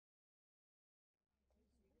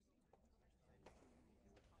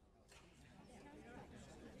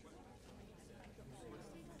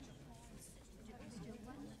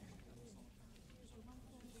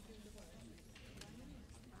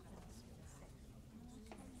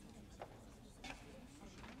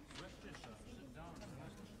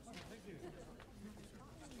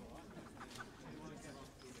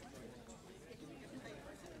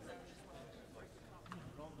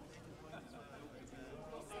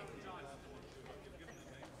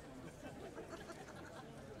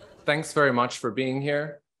Thanks very much for being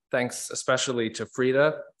here. Thanks especially to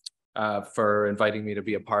Frida for inviting me to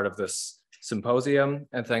be a part of this symposium,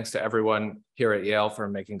 and thanks to everyone here at Yale for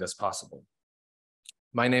making this possible.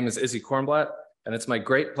 My name is Izzy Kornblatt, and it's my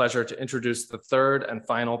great pleasure to introduce the third and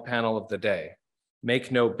final panel of the day,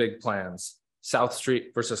 Make No Big Plans, South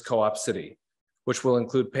Street versus Co-op City, which will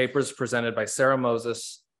include papers presented by Sarah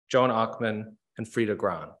Moses, Joan Achman, and Frida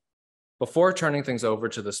Grahn. Before turning things over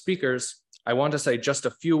to the speakers, I want to say just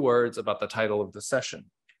a few words about the title of the session.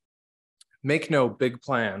 Make No Big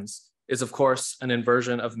Plans is, of course, an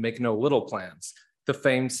inversion of Make No Little Plans, the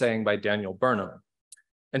famed saying by Daniel Burnham.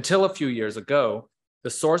 Until a few years ago, the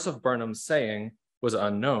source of Burnham's saying was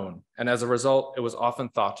unknown, and as a result, it was often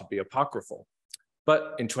thought to be apocryphal.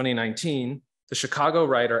 But in 2019, the Chicago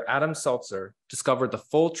writer Adam Seltzer discovered the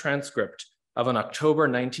full transcript of an October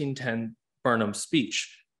 1910 Burnham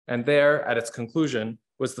speech, and there, at its conclusion,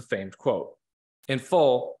 was the famed quote. In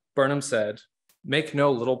full, Burnham said, "Make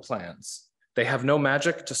no little plans. They have no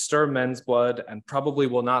magic to stir men's blood and probably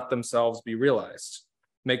will not themselves be realized.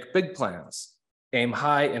 Make big plans. Aim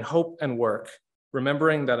high in hope and work,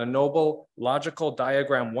 remembering that a noble, logical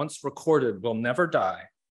diagram once recorded will never die,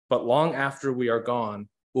 but long after we are gone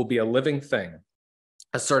will be a living thing,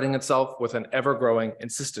 asserting itself with an ever-growing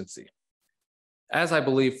insistency." As I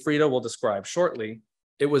believe Frida will describe shortly,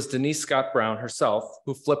 it was Denise Scott Brown herself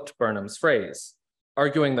who flipped Burnham's phrase,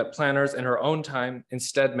 arguing that planners in her own time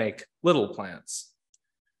instead make little plans.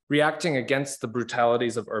 Reacting against the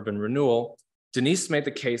brutalities of urban renewal, Denise made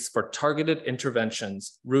the case for targeted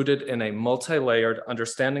interventions rooted in a multi-layered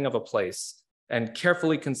understanding of a place and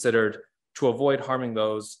carefully considered to avoid harming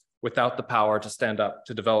those without the power to stand up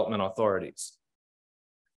to development authorities.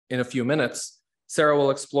 In a few minutes, Sarah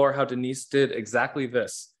will explore how Denise did exactly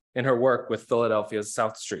this in her work with Philadelphia's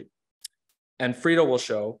South Street. And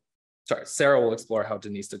Sarah will explore how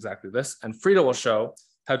Denise did exactly this, and Frida will show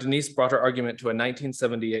how Denise brought her argument to a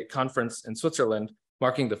 1978 conference in Switzerland,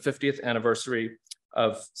 marking the 50th anniversary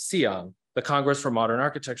of SIAM, the Congress for Modern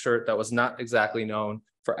Architecture that was not exactly known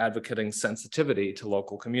for advocating sensitivity to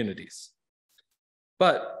local communities.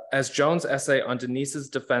 But as Joan's essay on Denise's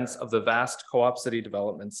defense of the vast co-op city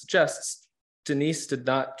development suggests, Denise did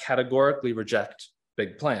not categorically reject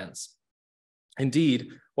big plans. Indeed,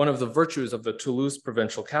 one of the virtues of the Toulouse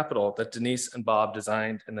provincial capital that Denise and Bob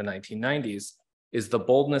designed in the 1990s is the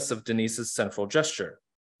boldness of Denise's central gesture,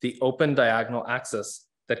 the open diagonal axis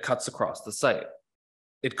that cuts across the site.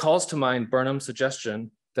 It calls to mind Burnham's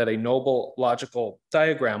suggestion that a noble, logical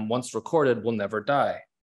diagram once recorded will never die,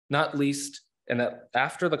 not least in that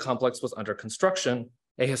after the complex was under construction,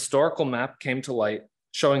 a historical map came to light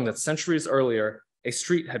showing that centuries earlier, a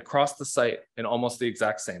street had crossed the site in almost the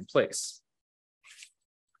exact same place.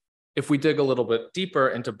 If we dig a little bit deeper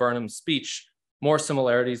into Burnham's speech, more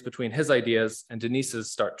similarities between his ideas and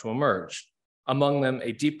Denise's start to emerge, among them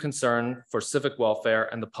a deep concern for civic welfare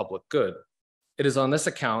and the public good. It is on this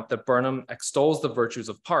account that Burnham extols the virtues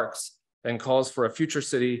of parks and calls for a future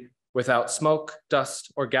city without smoke,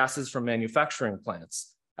 dust, or gases from manufacturing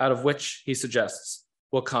plants, out of which, he suggests,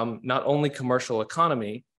 will come not only commercial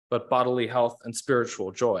economy, but bodily health and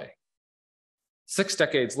spiritual joy. 6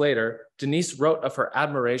 decades later, Denise wrote of her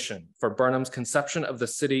admiration for Burnham's conception of the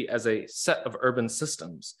city as a set of urban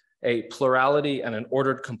systems, a plurality and an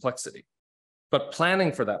ordered complexity. But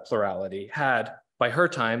planning for that plurality had, by her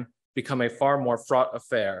time, become a far more fraught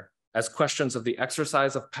affair as questions of the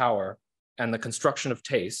exercise of power and the construction of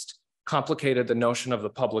taste complicated the notion of the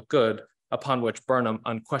public good upon which Burnham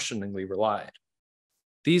unquestioningly relied.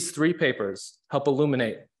 These 3 papers help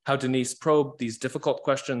illuminate how Denise probed these difficult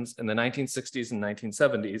questions in the 1960s and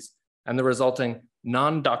 1970s and the resulting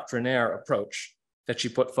non-doctrinaire approach that she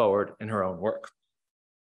put forward in her own work.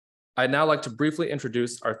 I'd now like to briefly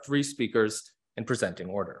introduce our 3 speakers in presenting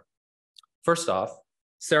order. First off,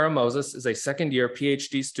 Sarah Moses is a second-year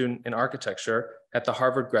PhD student in architecture at the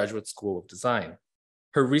Harvard Graduate School of Design.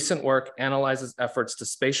 Her recent work analyzes efforts to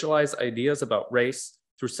spatialize ideas about race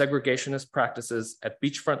through segregationist practices at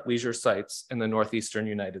beachfront leisure sites in the northeastern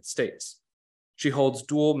United States. She holds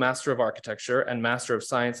dual Master of Architecture and Master of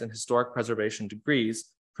Science in Historic Preservation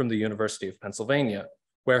degrees from the University of Pennsylvania,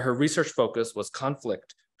 where her research focus was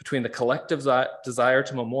conflict between the collective desire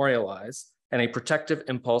to memorialize and a protective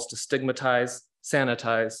impulse to stigmatize,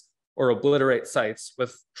 sanitize, or obliterate sites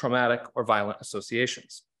with traumatic or violent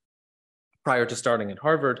associations. Prior to starting at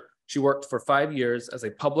Harvard, she worked for 5 years as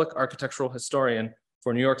a public architectural historian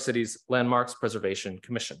for New York City's Landmarks Preservation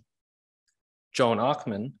Commission. Joan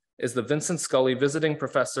Achman is the Vincent Scully Visiting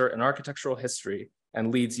Professor in Architectural History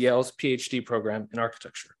and leads Yale's PhD program in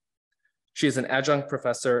architecture. She is an adjunct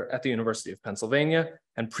professor at the University of Pennsylvania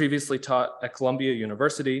and previously taught at Columbia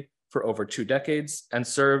University for over 2 decades and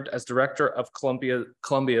served as director of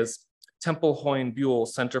Columbia's Temple Hoyne Buell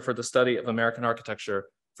Center for the Study of American Architecture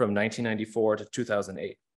from 1994 to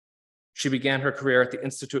 2008. She began her career at the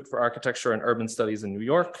Institute for Architecture and Urban Studies in New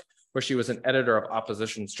York, where she was an editor of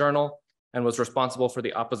Opposition's Journal and was responsible for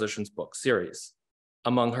the Opposition's book series.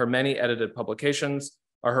 Among her many edited publications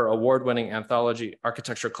are her award-winning anthology,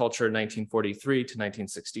 Architecture Culture 1943 to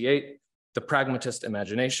 1968, The Pragmatist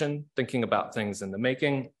Imagination, Thinking About Things in the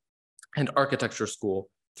Making, and Architecture School,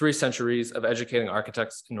 3 Centuries of Educating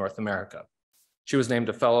Architects in North America. She was named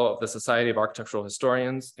a Fellow of the Society of Architectural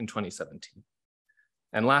Historians in 2017.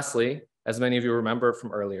 And lastly, as many of you remember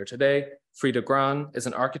from earlier today, Frida Grahn is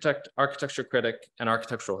an architect, architecture critic, and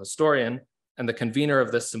architectural historian, and the convener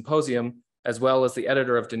of this symposium, as well as the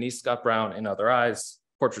editor of Denise Scott Brown in Other Eyes,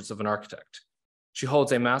 Portraits of an Architect. She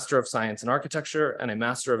holds a Master of Science in Architecture and a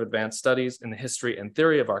Master of Advanced Studies in the History and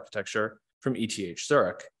Theory of Architecture from ETH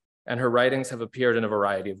Zurich, and her writings have appeared in a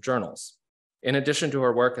variety of journals. In addition to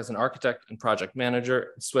her work as an architect and project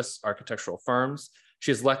manager in Swiss architectural firms,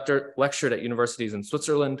 she has lectured at universities in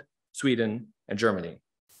Switzerland, Sweden, and Germany.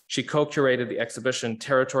 She co-curated the exhibition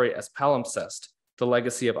Territory as Palimpsest, the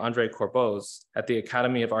legacy of André Corbeau's at the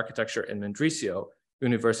Academy of Architecture in Mendrisio,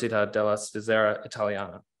 Università della Svizzera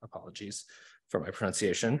Italiana, apologies for my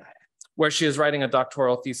pronunciation, where she is writing a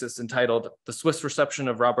doctoral thesis entitled The Swiss Reception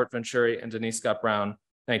of Robert Venturi and Denise Scott Brown,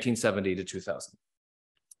 1970 to 2000.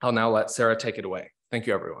 I'll now let Sarah take it away. Thank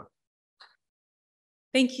you, everyone.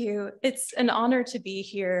 Thank you. It's an honor to be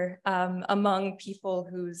here among people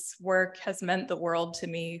whose work has meant the world to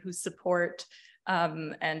me, whose support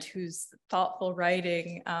and whose thoughtful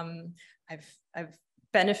writing I've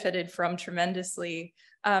benefited from tremendously.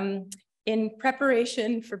 In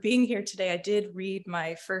preparation for being here today, I did read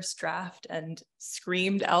my first draft and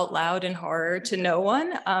screamed out loud in horror to no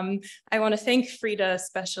one. I want to thank Frida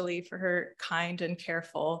especially for her kind and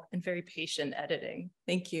careful and very patient editing.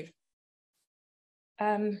 Thank you.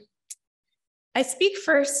 I speak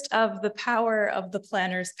first of the power of the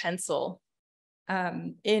planner's pencil.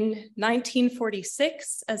 In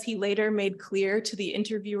 1946, as he later made clear to the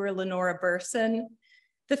interviewer Lenora Burson,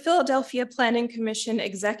 the Philadelphia Planning Commission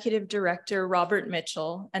Executive Director Robert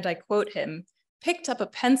Mitchell, and I quote him, picked up a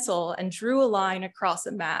pencil and drew a line across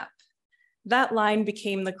a map. That line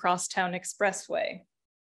became the Crosstown Expressway.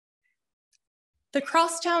 The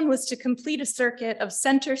Crosstown was to complete a circuit of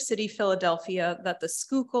Center City, Philadelphia that the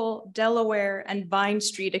Schuylkill, Delaware, and Vine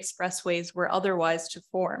Street expressways were otherwise to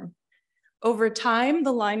form. Over time,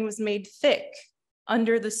 the line was made thick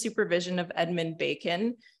under the supervision of Edmund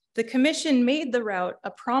Bacon. The commission made the route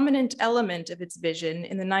a prominent element of its vision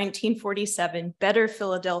in the 1947 Better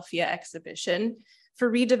Philadelphia exhibition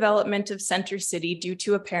for redevelopment of Center City due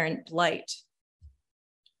to apparent blight.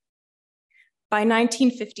 By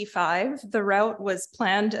 1955, the route was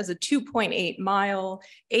planned as a 2.8-mile,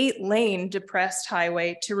 8-lane depressed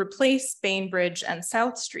highway to replace Bainbridge and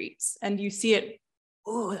South Streets. And you see it,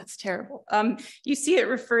 oh, that's terrible. You see it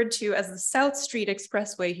referred to as the South Street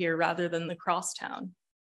Expressway here rather than the Crosstown.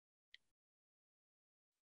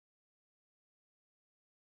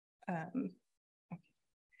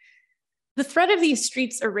 The threat of these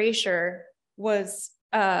streets' erasure was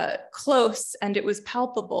close and it was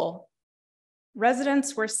palpable.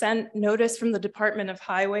 Residents were sent notice from the Department of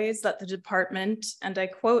Highways that the department, and I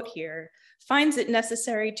quote here, finds it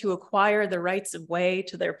necessary to acquire the rights of way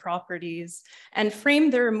to their properties and frame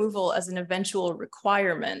their removal as an eventual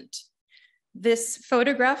requirement. This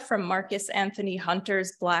photograph from Marcus Anthony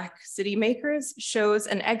Hunter's Black City Makers shows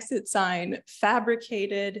an exit sign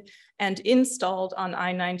fabricated and installed on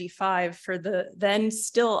I-95 for the then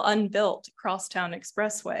still unbuilt Crosstown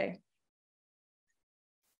Expressway.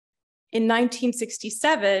 In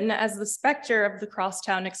 1967, as the specter of the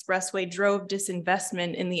Crosstown Expressway drove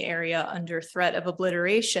disinvestment in the area under threat of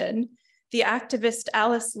obliteration, the activist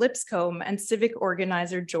Alice Lipscomb and civic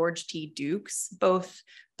organizer George T. Dukes, both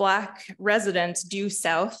Black residents due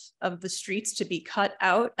south of the streets to be cut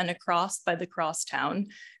out and across by the Crosstown,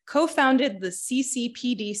 co-founded the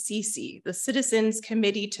CCPDCC, the Citizens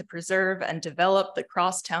Committee to Preserve and Develop the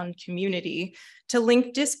Crosstown Community, to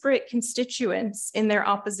link disparate constituents in their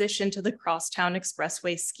opposition to the Crosstown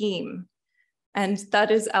Expressway scheme. And that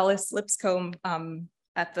is Alice Lipscomb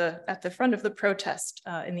at the front of the protest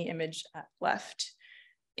in the image at left.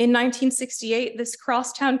 In 1968, this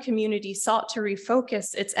crosstown community sought to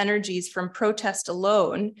refocus its energies from protest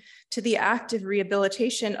alone to the active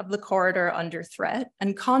rehabilitation of the corridor under threat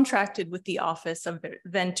and contracted with the office of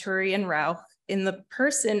Venturi and Rauch in the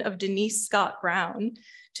person of Denise Scott Brown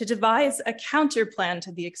to devise a counterplan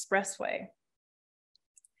to the expressway.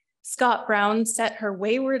 Scott Brown set her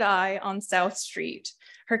wayward eye on South Street,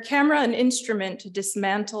 her camera an instrument to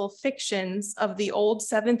dismantle fictions of the old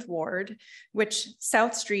 7th Ward, which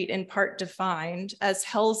South Street in part defined as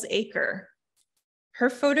Hell's Acre. Her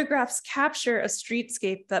photographs capture a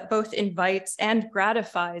streetscape that both invites and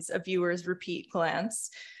gratifies a viewer's repeat glance,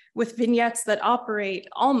 with vignettes that operate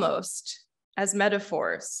almost as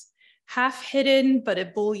metaphors. Half-hidden but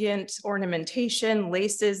ebullient ornamentation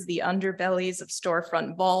laces the underbellies of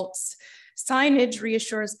storefront vaults. Signage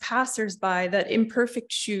reassures passersby that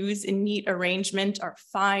imperfect shoes in neat arrangement are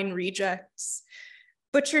fine rejects.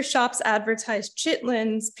 Butcher shops advertise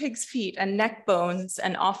chitlins, pig's feet, and neck bones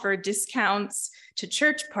and offer discounts to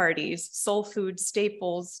church parties, soul food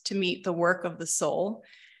staples to meet the work of the soul.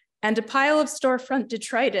 And a pile of storefront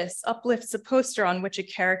detritus uplifts a poster on which a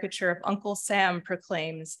caricature of Uncle Sam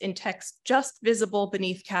proclaims, in text just visible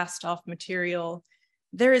beneath cast-off material,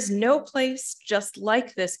 "There is no place just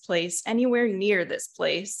like this place anywhere near this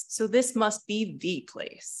place, so this must be the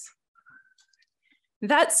place."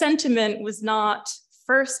 That sentiment was not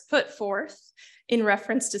first put forth in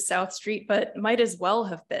reference to South Street, but might as well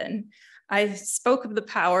have been. I spoke of the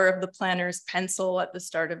power of the planner's pencil at the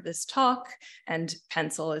start of this talk, and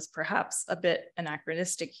pencil is perhaps a bit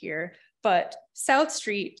anachronistic here, but South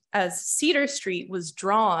Street as Cedar Street was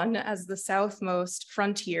drawn as the southmost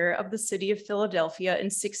frontier of the city of Philadelphia in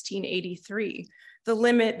 1683, the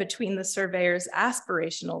limit between the surveyor's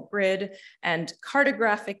aspirational grid and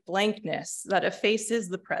cartographic blankness that effaces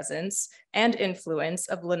the presence and influence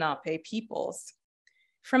of Lenape peoples.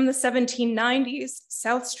 From the 1790s,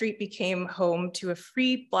 South Street became home to a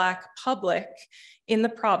free Black public in the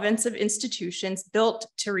province of institutions built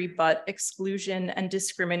to rebut exclusion and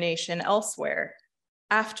discrimination elsewhere.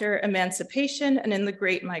 After emancipation and in the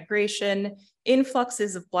Great Migration,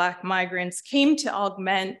 influxes of Black migrants came to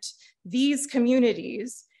augment these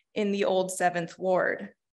communities in the old 7th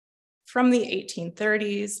Ward. From the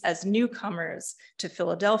 1830s, as newcomers to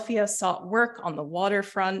Philadelphia sought work on the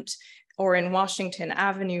waterfront or in Washington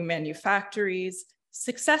Avenue manufactories,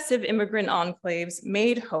 successive immigrant enclaves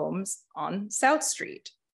made homes on South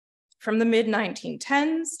Street. From the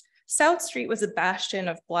mid-1910s, South Street was a bastion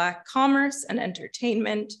of Black commerce and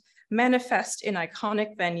entertainment, manifest in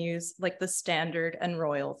iconic venues like the Standard and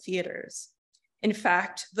Royal Theaters. In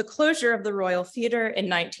fact, the closure of the Royal Theater in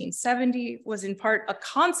 1970 was in part a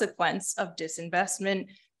consequence of disinvestment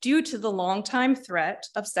due to the longtime threat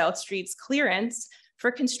of South Street's clearance for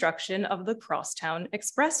construction of the Crosstown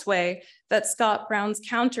Expressway that Scott Brown's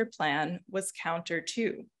counterplan was counter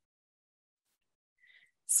to.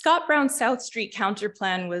 Scott Brown's South Street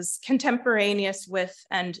counterplan was contemporaneous with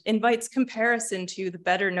and invites comparison to the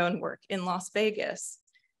better known work in Las Vegas.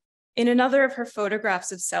 In another of her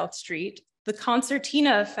photographs of South Street, the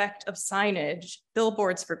concertina effect of signage,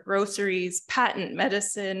 billboards for groceries, patent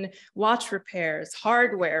medicine, watch repairs,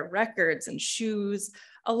 hardware, records, and shoes,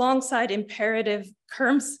 alongside imperative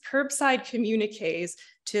curbside communiques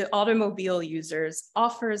to automobile users,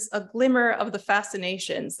 offers a glimmer of the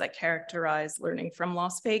fascinations that characterize learning from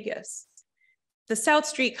Las Vegas. The South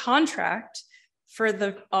Street contract for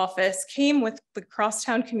the office came with the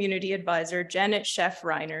Crosstown community advisor, Janet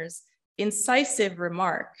Sheff-Reiner's incisive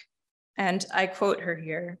remark, and I quote her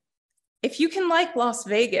here, "If you can like Las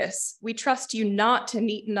Vegas, we trust you not to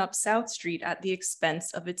neaten up South Street at the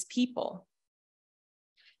expense of its people."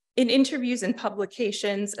 In interviews and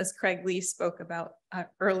publications, as Craig Lee spoke about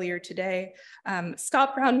earlier today,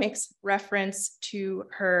 Scott Brown makes reference to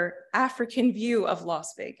her African view of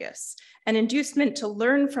Las Vegas, an inducement to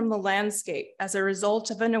learn from the landscape as a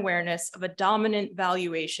result of an awareness of a dominant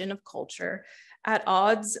valuation of culture at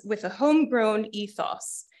odds with a homegrown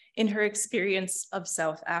ethos in her experience of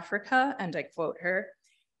South Africa, and I quote her,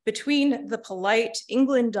 "Between the polite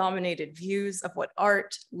England-dominated views of what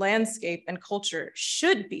art, landscape, and culture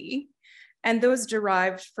should be, and those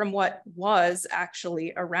derived from what was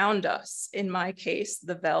actually around us, in my case,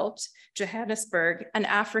 the Veldt, Johannesburg, and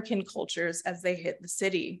African cultures as they hit the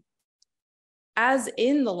city." As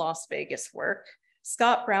in the Las Vegas work,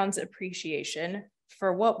 Scott Brown's appreciation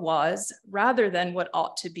for what was, rather than what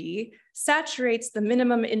ought to be, saturates the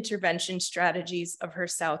minimum intervention strategies of her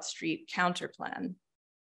South Street counterplan.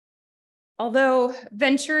 Although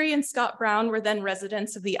Venturi and Scott Brown were then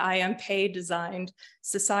residents of the I.M. Pei-designed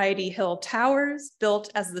Society Hill Towers, built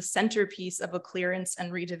as the centerpiece of a clearance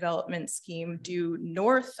and redevelopment scheme due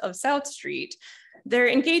north of South Street, their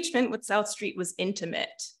engagement with South Street was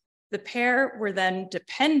intimate. The pair were then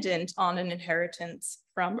dependent on an inheritance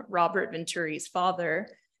from Robert Venturi's father,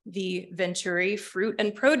 the Venturi fruit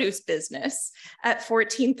and produce business at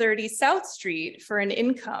 1430 South Street for an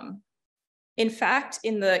income. In fact,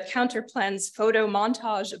 in the counterplan's photo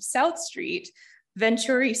montage of South Street,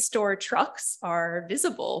 Venturi store trucks are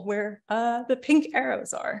visible where the pink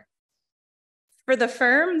arrows are. For the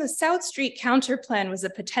firm, the South Street counterplan was a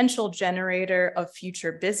potential generator of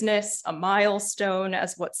future business, a milestone,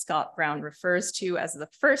 as what Scott Brown refers to as the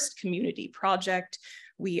first community project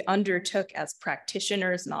we undertook as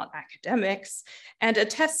practitioners, not academics, and a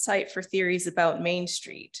test site for theories about Main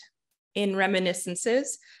Street. In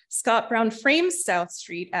Reminiscences, Scott Brown frames South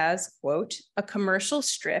Street as, quote, a commercial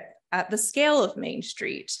strip at the scale of Main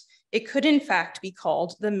Street. It could in fact be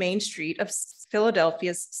called the Main Street of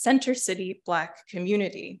Philadelphia's Center City Black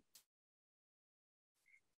community.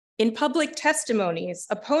 In public testimonies,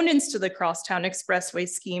 opponents to the Crosstown Expressway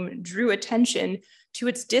scheme drew attention to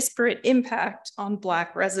its disparate impact on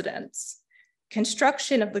Black residents.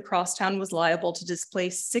 Construction of the Crosstown was liable to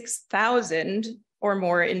displace 6,000 or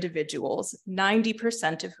more individuals,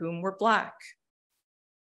 90% of whom were Black.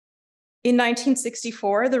 In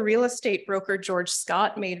 1964, the real estate broker George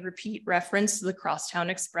Scott made repeat reference to the Crosstown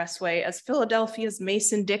Expressway as Philadelphia's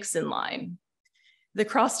Mason-Dixon line. The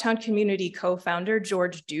Crosstown community co-founder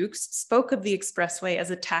George Dukes spoke of the expressway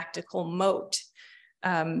as a tactical moat,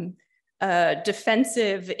 a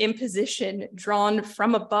defensive imposition drawn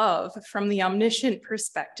from above from the omniscient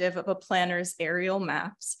perspective of a planner's aerial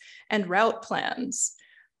maps and route plans.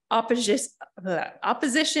 Opposition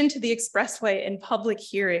to the expressway in public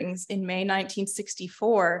hearings in May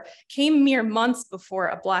 1964 came mere months before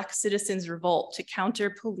a Black citizens' revolt to counter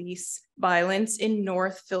police violence in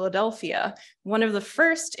North Philadelphia, one of the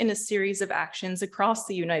first in a series of actions across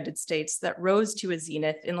the United States that rose to a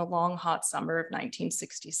zenith in the long, hot summer of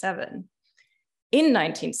 1967. In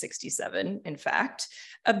 1967, in fact,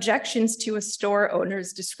 objections to a store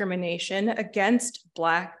owner's discrimination against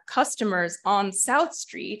Black customers on South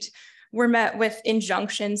Street were met with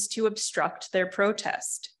injunctions to obstruct their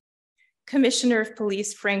protest. Commissioner of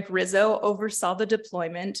Police Frank Rizzo oversaw the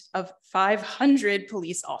deployment of 500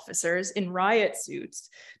 police officers in riot suits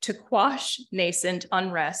to quash nascent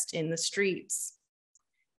unrest in the streets.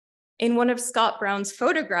 In one of Scott Brown's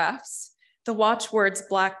photographs, the watchwords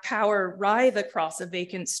Black Power writhe across a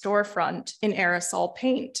vacant storefront in aerosol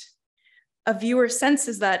paint. A viewer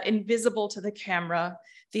senses that, invisible to the camera,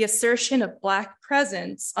 the assertion of Black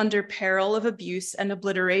presence under peril of abuse and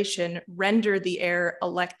obliteration render the air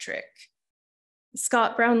electric.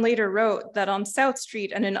 Scott Brown later wrote that on South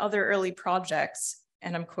Street and in other early projects,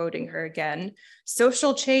 and I'm quoting her again,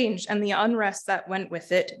 social change and the unrest that went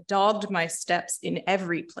with it dogged my steps in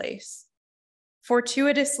every place.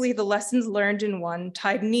 Fortuitously, the lessons learned in one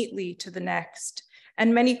tied neatly to the next,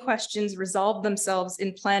 and many questions resolved themselves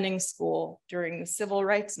in planning school during the civil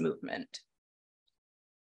rights movement.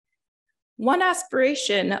 One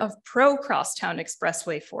aspiration of pro-Crosstown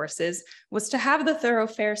Expressway forces was to have the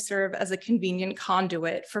thoroughfare serve as a convenient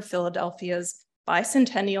conduit for Philadelphia's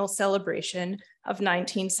bicentennial celebration of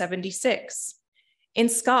 1976. In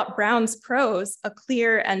Scott Brown's prose, a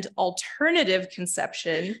clear and alternative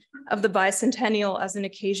conception of the bicentennial as an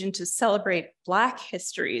occasion to celebrate Black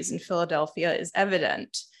histories in Philadelphia is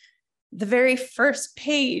evident. The very first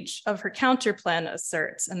page of her counterplan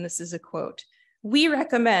asserts, and this is a quote, "We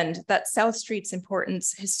recommend that South Street's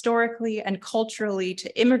importance historically and culturally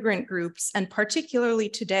to immigrant groups, and particularly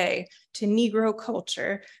today to Negro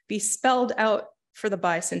culture, be spelled out for the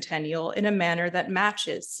bicentennial in a manner that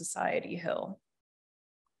matches Society Hill."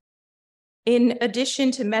 In addition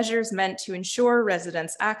to measures meant to ensure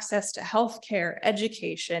residents access to healthcare,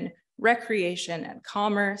 education, recreation, and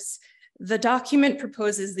commerce, the document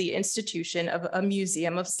proposes the institution of a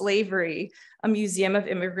museum of slavery, a museum of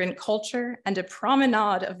immigrant culture, and a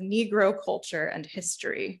promenade of Negro culture and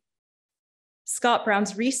history. Scott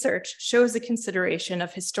Brown's research shows a consideration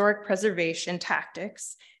of historic preservation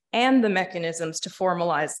tactics and the mechanisms to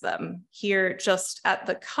formalize them, here just at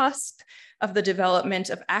the cusp of the development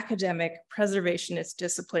of academic preservationist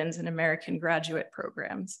disciplines in American graduate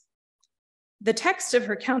programs. The text of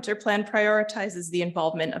her counterplan prioritizes the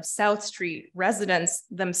involvement of South Street residents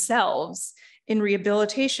themselves in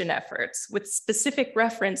rehabilitation efforts with specific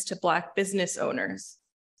reference to Black business owners.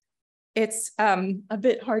 It's a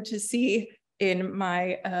bit hard to see in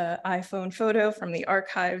my iPhone photo from the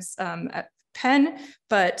archives at Penn,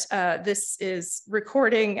 but this is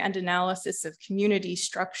recording and analysis of community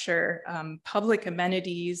structure, public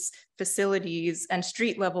amenities, facilities, and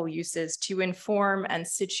street level uses to inform and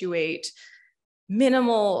situate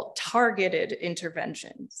minimal targeted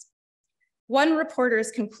interventions. One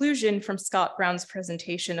reporter's conclusion from Scott Brown's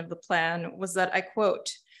presentation of the plan was that, I quote,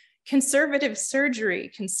 Conservative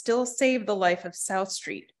surgery can still save the life of South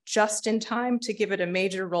Street just in time to give it a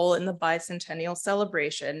major role in the bicentennial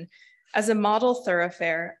celebration as a model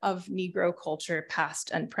thoroughfare of Negro culture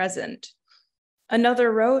past and present.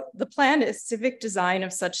 Another wrote, the plan is civic design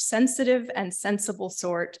of such sensitive and sensible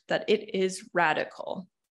sort that it is radical.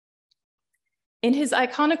 In his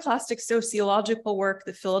iconoclastic sociological work,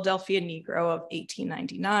 The Philadelphia Negro of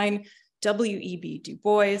 1899, W.E.B. Du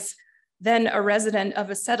Bois, then a resident of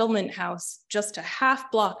a settlement house just a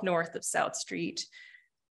half block north of South Street,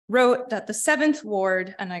 wrote that the 7th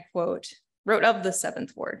Ward, and I quote, wrote of the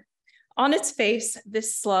 7th Ward, on its face,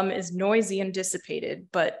 this slum is noisy and dissipated,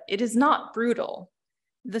 but it is not brutal.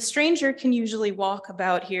 The stranger can usually walk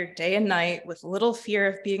about here day and night with little fear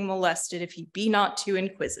of being molested if he be not too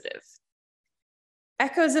inquisitive.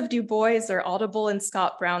 Echoes of Du Bois are audible in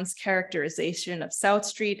Scott Brown's characterization of South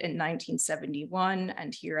Street in 1971,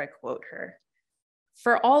 and here I quote her.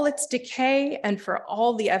 For all its decay and for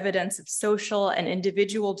all the evidence of social and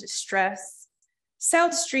individual distress,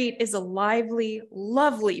 South Street is a lively,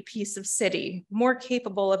 lovely piece of city, more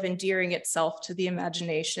capable of endearing itself to the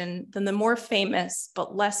imagination than the more famous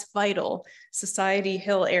but less vital Society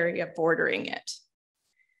Hill area bordering it.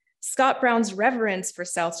 Scott Brown's reverence for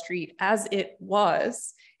South Street as it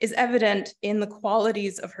was is evident in the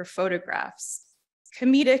qualities of her photographs.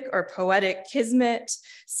 Comedic or poetic kismet,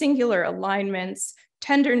 singular alignments,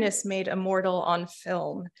 tenderness made immortal on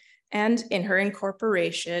film, and in her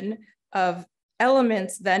incorporation of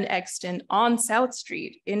elements then extant on South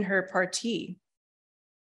Street in her partie.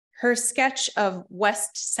 Her sketch of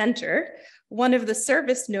West Center, one of the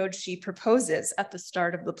service nodes she proposes at the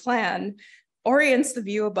start of the plan, orients the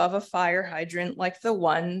view above a fire hydrant like the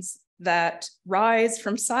ones that rise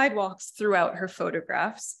from sidewalks throughout her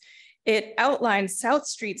photographs. It outlines South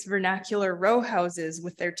Street's vernacular row houses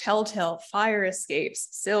with their telltale fire escapes,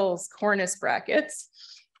 sills, cornice brackets.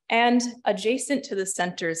 And adjacent to the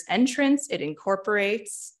center's entrance, it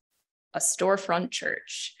incorporates a storefront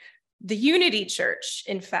church. The Unity Church,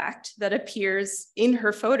 in fact, that appears in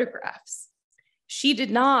her photographs. She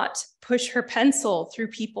did not push her pencil through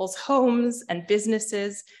people's homes and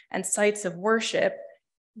businesses and sites of worship.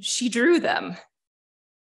 She drew them.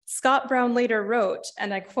 Scott Brown later wrote,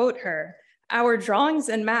 and I quote her, our drawings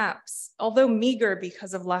and maps, although meager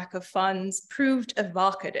because of lack of funds, proved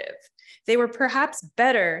evocative. They were perhaps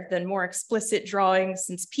better than more explicit drawings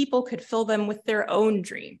since people could fill them with their own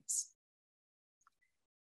dreams.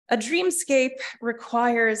 A dreamscape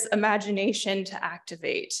requires imagination to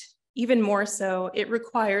activate. Even more so, it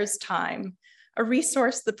requires time, a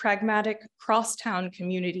resource the pragmatic crosstown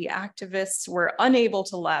community activists were unable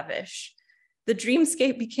to lavish. The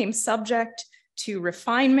dreamscape became subject to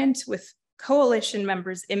refinement with coalition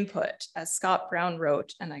members' input, as Scott Brown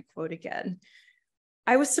wrote, and I quote again,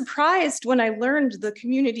 I was surprised when I learned the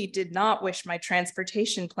community did not wish my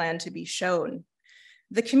transportation plan to be shown.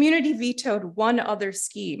 The community vetoed one other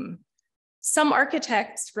scheme. Some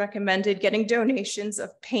architects recommended getting donations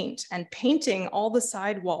of paint and painting all the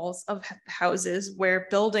side walls of houses where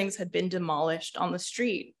buildings had been demolished on the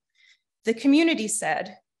street. The community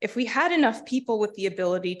said, if we had enough people with the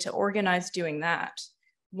ability to organize doing that,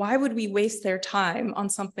 why would we waste their time on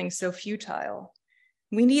something so futile?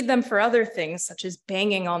 We need them for other things, such as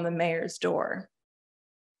banging on the mayor's door.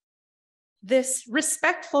 This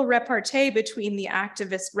respectful repartee between the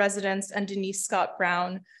activist residents and Denise Scott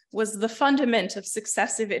Brown was the fundament of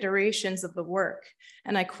successive iterations of the work.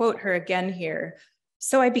 And I quote her again here.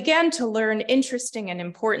 So I began to learn interesting and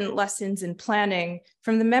important lessons in planning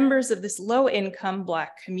from the members of this low-income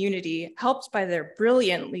Black community, helped by their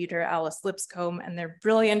brilliant leader, Alice Lipscomb, and their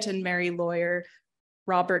brilliant and merry lawyer,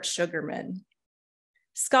 Robert Sugarman.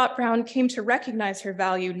 Scott Brown came to recognize her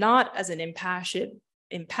value not as an impassive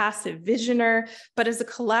visioner, but as a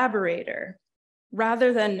collaborator.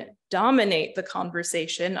 Rather than dominate the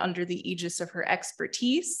conversation under the aegis of her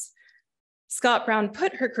expertise, Scott Brown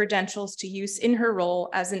put her credentials to use in her role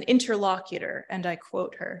as an interlocutor, and I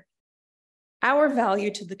quote her. Our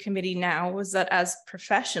value to the committee now was that as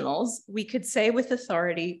professionals, we could say with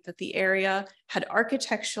authority that the area had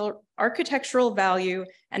architectural value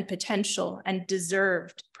and potential and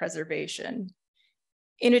deserved preservation.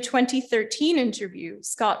 In a 2013 interview,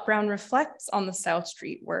 Scott Brown reflects on the South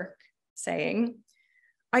Street work, saying,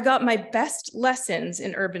 I got my best lessons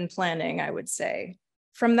in urban planning, I would say,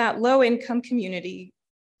 from that low-income community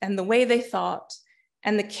and the way they thought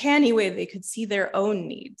and the canny way they could see their own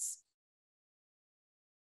needs.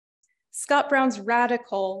 Scott Brown's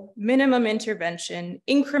radical minimum intervention,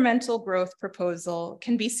 incremental growth proposal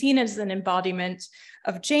can be seen as an embodiment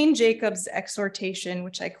of Jane Jacobs' exhortation,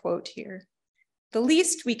 which I quote here. The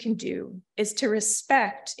least we can do is to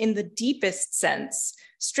respect, in the deepest sense,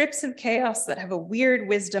 strips of chaos that have a weird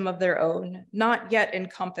wisdom of their own, not yet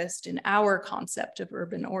encompassed in our concept of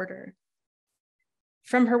urban order.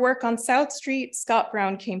 From her work on South Street, Scott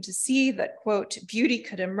Brown came to see that, quote, beauty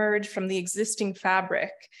could emerge from the existing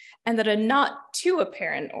fabric, and that a not too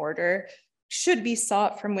apparent order should be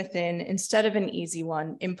sought from within instead of an easy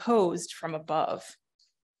one imposed from above.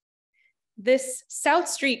 This South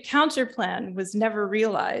Street counterplan was never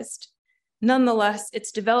realized. Nonetheless,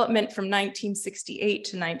 its development from 1968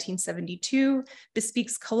 to 1972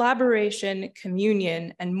 bespeaks collaboration,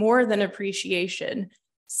 communion, and more than appreciation,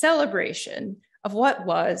 celebration of what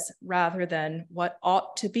was rather than what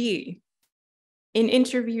ought to be. In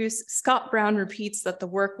interviews, Scott Brown repeats that the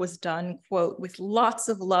work was done, quote, with lots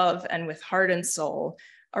of love and with heart and soul,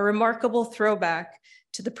 a remarkable throwback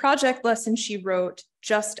to the project lesson she wrote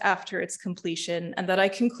just after its completion, and that I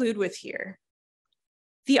conclude with here.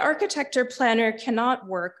 The architect or planner cannot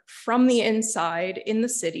work from the inside in the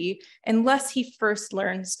city unless he first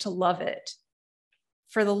learns to love it,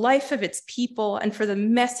 for the life of its people and for the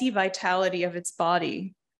messy vitality of its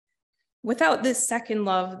body. Without this second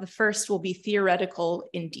love, the first will be theoretical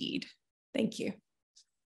indeed. Thank you.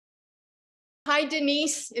 Hi,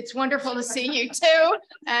 Denise. It's wonderful to see you too.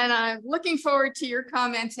 And I'm looking forward to your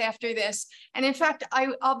comments after this. And in fact,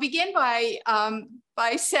 I'll begin by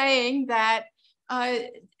saying that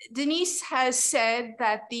Denise has said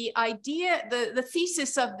that the idea, the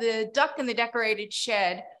thesis of the duck in the decorated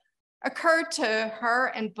shed occurred to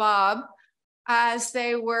her and Bob as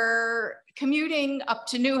they were commuting up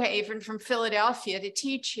to New Haven from Philadelphia to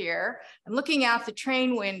teach here and looking out the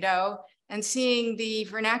train window and seeing the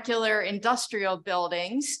vernacular industrial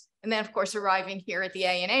buildings, and then of course arriving here at the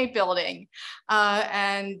A&A building.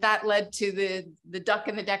 And that led to the duck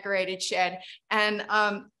in the decorated shed. And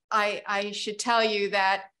I should tell you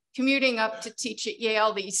that commuting up to teach at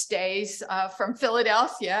Yale these days from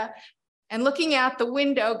Philadelphia and looking out the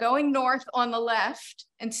window, going north on the left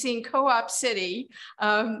and seeing Co-op City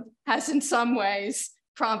has in some ways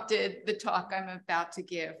prompted the talk I'm about to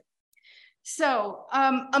give. So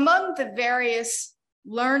among the various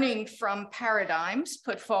learning from paradigms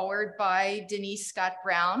put forward by Denise Scott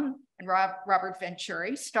Brown and Robert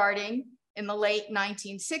Venturi, starting in the late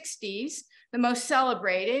 1960s, the most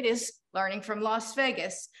celebrated is learning from Las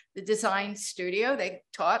Vegas, the design studio they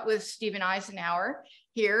taught with Steve Izenour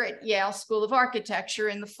here at Yale School of Architecture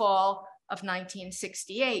in the fall of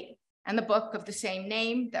 1968, and the book of the same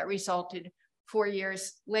name that resulted 4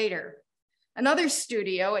 years later. Another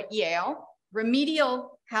studio at Yale,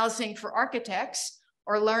 Remedial Housing for Architects,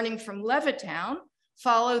 or Learning from Levittown,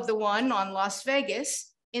 followed the one on Las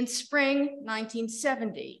Vegas in spring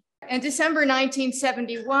 1970. In December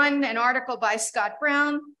 1971, an article by Scott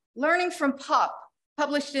Brown, Learning from Pop,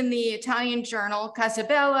 published in the Italian journal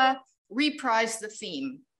Casabella, reprised the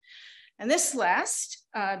theme. And this last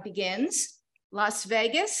begins Las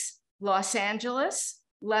Vegas, Los Angeles,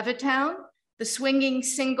 Levittown, the swinging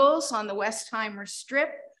singles on the Westheimer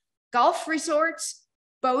Strip, golf resorts,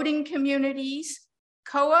 boating communities,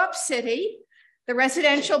 Co-op City, the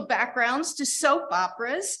residential backgrounds to soap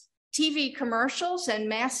operas, TV commercials and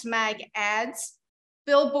mass mag ads,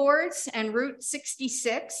 billboards and Route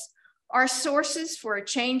 66 are sources for a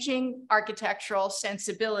changing architectural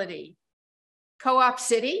sensibility. Co-op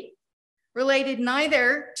City, related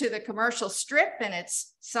neither to the commercial strip and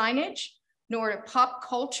its signage, nor to pop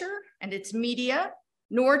culture and its media,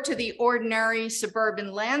 nor to the ordinary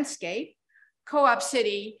suburban landscape, Co-op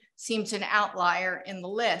City seems an outlier in the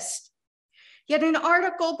list. Yet an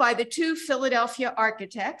article by the two Philadelphia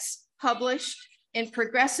architects published in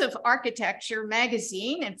Progressive Architecture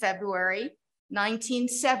magazine in February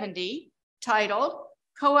 1970, titled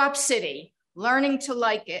Co-op City, Learning to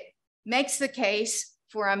Like It, makes the case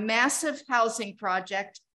for a massive housing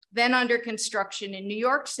project then under construction in New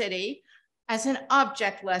York City as an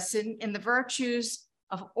object lesson in the virtues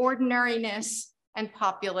of ordinariness and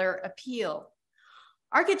popular appeal.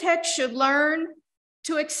 Architects should learn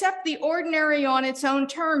to accept the ordinary on its own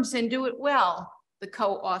terms and do it well, the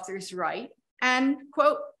co-authors write, and,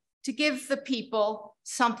 quote, to give the people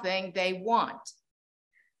something they want.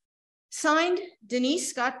 Signed Denise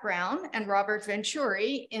Scott Brown and Robert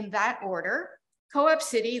Venturi in that order, Co-op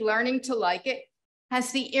City, Learning to Like It,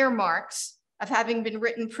 has the earmarks of having been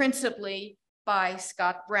written principally by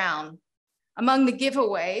Scott Brown. Among the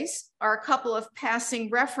giveaways are a couple of passing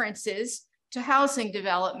references to housing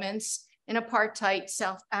developments in apartheid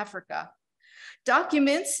South Africa.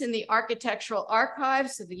 Documents in the architectural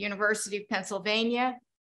archives of the University of Pennsylvania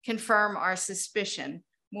confirm our suspicion.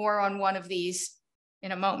 More on one of these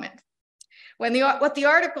in a moment. What the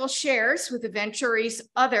article shares with the Venturi's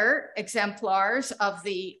other exemplars of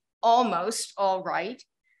the almost all right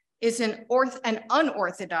is an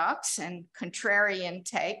unorthodox and contrarian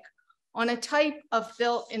take on a type of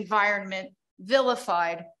built environment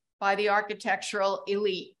vilified by the architectural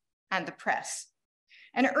elite and the press.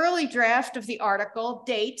 An early draft of the article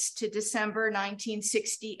dates to December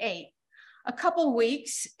 1968, a couple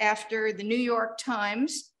weeks after the New York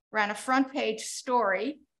Times ran a front page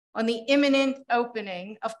story on the imminent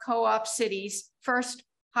opening of Co-op City's first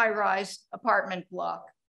high-rise apartment block.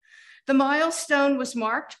 The milestone was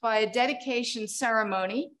marked by a dedication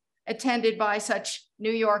ceremony attended by such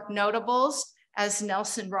New York notables as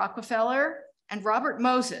Nelson Rockefeller and Robert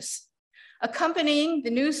Moses. Accompanying the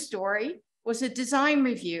news story was a design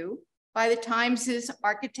review by the Times'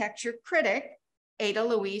 architecture critic, Ada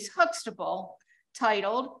Louise Huxtable,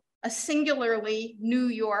 titled "A Singularly New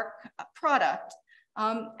York Product."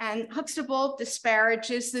 And Huxtable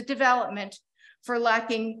disparages the development for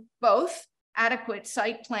lacking both adequate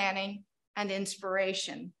site planning and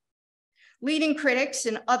inspiration. Leading critics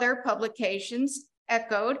in other publications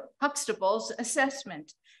echoed Huxtable's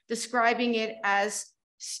assessment, describing it as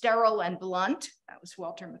sterile and blunt, that was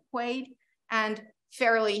Walter McQuaid, and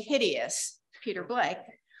fairly hideous, Peter Blake.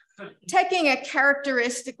 Taking a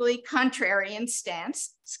characteristically contrarian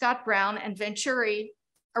stance, Scott Brown and Venturi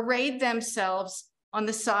arrayed themselves on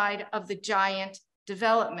the side of the giant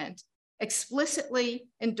development, explicitly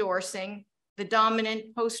endorsing the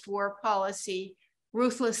dominant post-war policy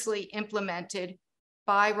ruthlessly implemented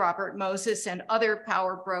by Robert Moses and other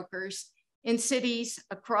power brokers in cities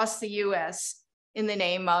across the US in the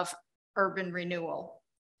name of urban renewal.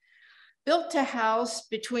 Built to house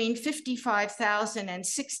between 55,000 and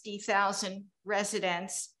 60,000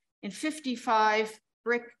 residents in 55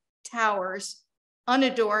 brick towers,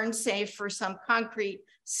 unadorned save for some concrete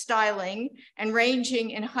styling and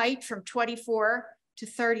ranging in height from 24 to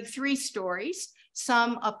 33 stories,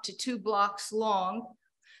 some up to 2 blocks long.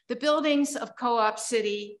 The buildings of Co-op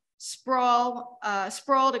City sprawled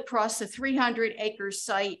across the 300-acre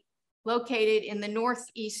site located in the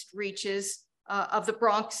northeast reaches of the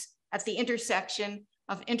Bronx at the intersection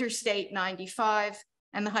of Interstate 95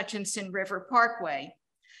 and the Hutchinson River Parkway.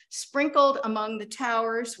 Sprinkled among the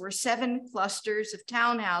towers were 7 clusters of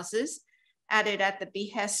townhouses added at the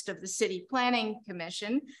behest of the City Planning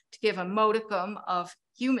Commission to give a modicum of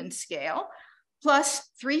human scale, plus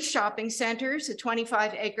 3 shopping centers, a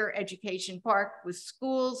 25-acre education park with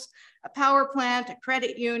schools, a power plant, a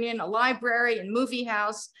credit union, a library and movie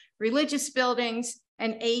house, religious buildings,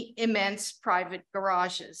 and 8 immense private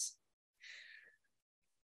garages.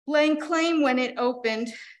 Laying claim when it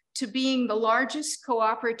opened to being the largest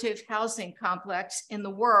cooperative housing complex in the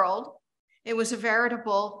world, it was a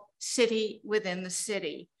veritable city within the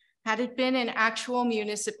city. Had it been an actual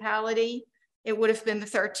municipality, it would have been the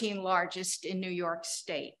 13th largest in New York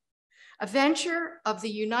State. A venture of the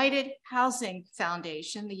United Housing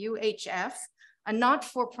Foundation, the UHF, a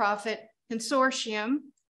not-for-profit consortium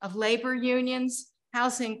of labor unions,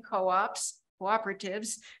 housing co-ops,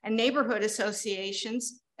 cooperatives, and neighborhood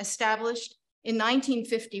associations established in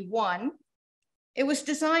 1951. It was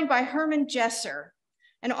designed by Hermann Jesser,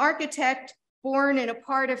 an architect born in a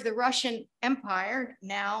part of the Russian Empire,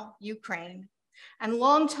 now Ukraine, and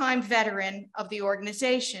longtime veteran of the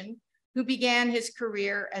organization, who began his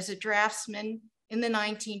career as a draftsman in the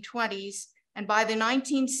 1920s, and by the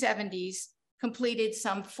 1970s, completed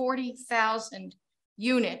some 40,000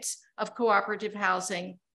 units of cooperative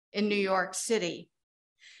housing in New York City.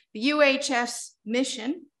 The UHF's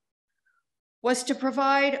mission was to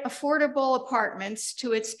provide affordable apartments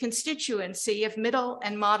to its constituency of middle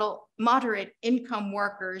and moderate income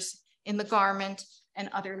workers in the garment and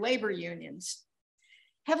other labor unions.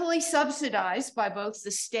 Heavily subsidized by both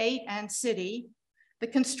the state and city, the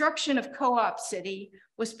construction of Co-op City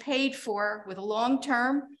was paid for with a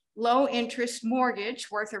long-term, low-interest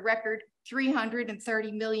mortgage worth a record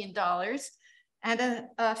 $330 million and a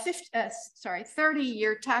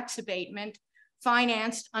 30-year tax abatement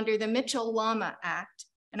financed under the Mitchell-Lama Act,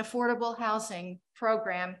 an affordable housing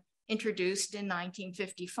program introduced in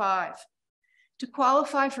 1955. To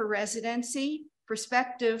qualify for residency,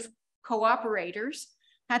 prospective cooperators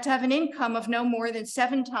had to have an income of no more than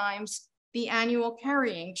 7 times the annual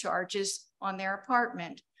carrying charges on their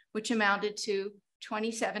apartment, which amounted to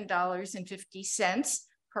 $27.50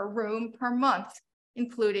 per room per month,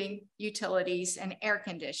 including utilities and air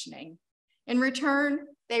conditioning. In return,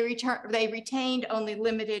 they retained only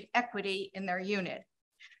limited equity in their unit.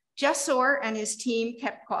 Jesser and his team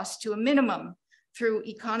kept costs to a minimum through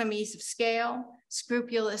economies of scale,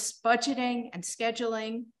 scrupulous budgeting and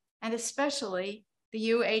scheduling, and especially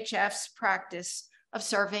the UHF's practice of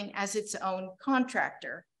serving as its own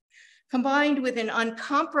contractor. Combined with an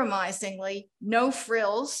uncompromisingly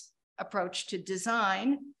no-frills approach to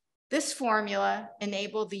design, this formula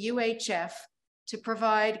enabled the UHF to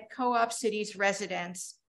provide Co-op Cities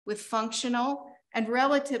residents with functional and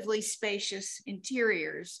relatively spacious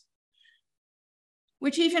interiors,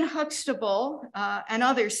 which even Huxtable and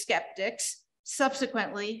other skeptics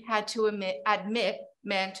subsequently had to admit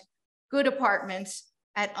meant good apartments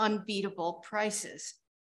at unbeatable prices.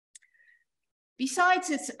 Besides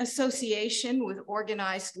its association with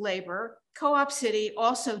organized labor, Co-op City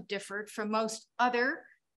also differed from most other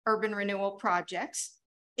urban renewal projects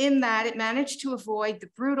in that it managed to avoid the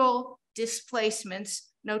brutal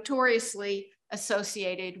displacements notoriously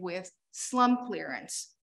associated with slum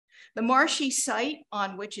clearance. The marshy site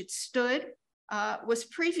on which it stood was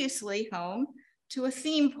previously home to a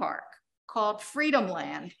theme park called Freedom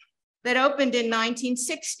Land that opened in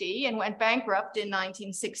 1960 and went bankrupt in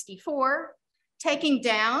 1964, taking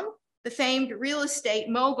down the famed real estate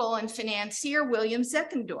mogul and financier William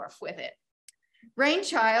Zeckendorf with it.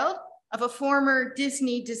 Brainchild of a former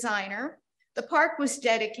Disney designer, the park was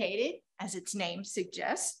dedicated, as its name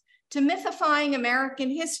suggests, to mythifying American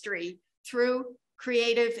history through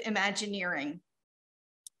creative Imagineering.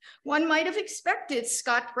 One might have expected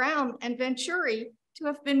Scott Brown and Venturi to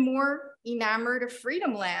have been more enamored of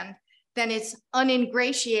Freedom Land than its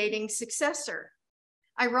uningratiating successor.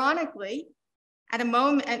 Ironically, at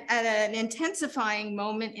an intensifying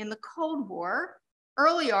moment in the Cold War,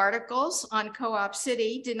 early articles on Co-op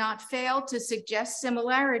City did not fail to suggest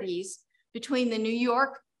similarities between the New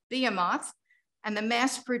York behemoth and the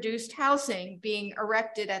mass-produced housing being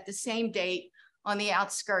erected at the same date on the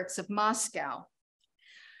outskirts of Moscow.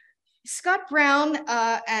 Scott Brown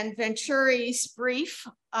and Venturi's brief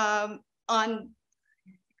on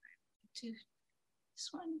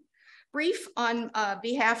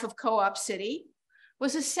behalf of Co-op City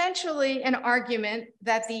was essentially an argument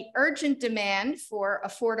that the urgent demand for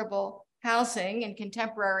affordable housing in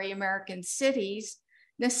contemporary American cities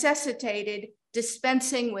necessitated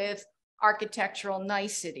dispensing with architectural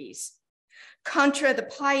niceties. Contra the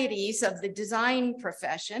pieties of the design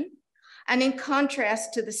profession, and in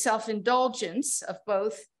contrast to the self-indulgence of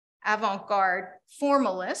both avant-garde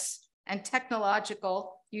formalists and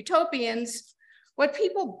technological utopians, what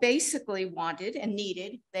people basically wanted and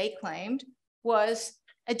needed, they claimed, was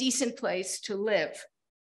a decent place to live.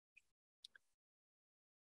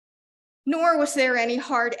 Nor was there any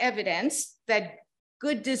hard evidence that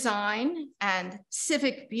good design and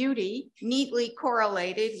civic beauty neatly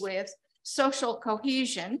correlated with social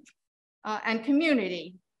cohesion and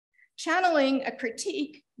community. Channeling a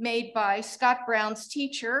critique made by Scott Brown's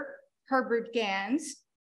teacher, Herbert Gans,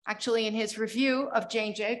 actually in his review of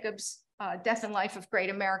Jane Jacobs' Death and Life of Great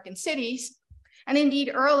American Cities, and indeed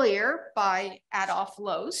earlier by Adolf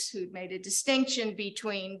Loos, who'd made a distinction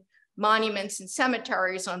between monuments and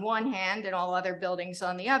cemeteries on one hand and all other buildings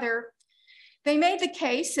on the other. They made the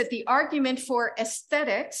case that the argument for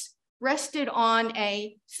aesthetics rested on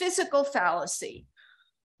a physical fallacy.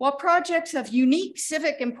 While projects of unique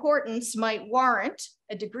civic importance might warrant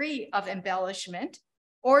a degree of embellishment,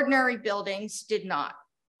 ordinary buildings did not.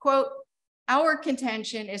 Quote, "Our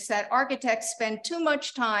contention is that architects spend too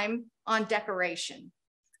much time on decoration,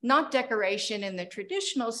 not decoration in the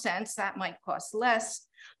traditional sense, that might cost less,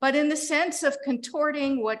 but in the sense of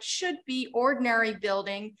contorting what should be ordinary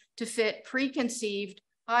building to fit preconceived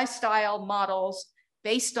high-style models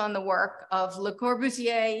based on the work of Le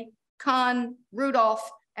Corbusier, Kahn,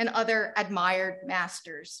 Rudolph, and other admired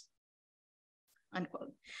masters,"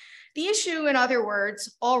 unquote. The issue, in other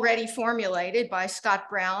words, already formulated by Scott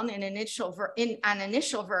Brown in an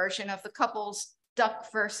initial version of the couple's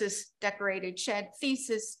duck versus decorated shed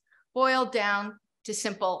thesis, boiled down to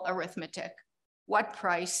simple arithmetic. What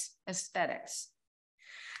price aesthetics?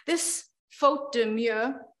 This faute de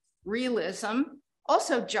mieux realism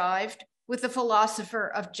also jived with the philosopher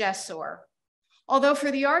of Jessour. Although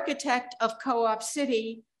for the architect of Co-op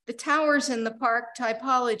City, the towers in the park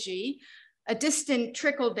typology, a distant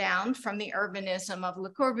trickle down from the urbanism of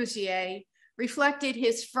Le Corbusier, reflected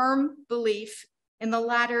his firm belief in the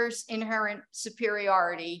latter's inherent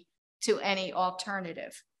superiority to any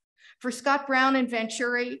alternative. For Scott Brown and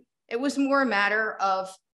Venturi, it was more a matter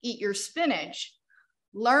of eat your spinach,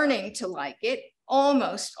 learning to like it,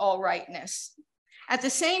 almost all rightness. At the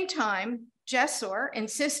same time, Jessour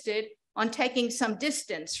insisted on taking some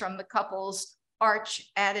distance from the couple's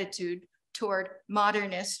arch attitude toward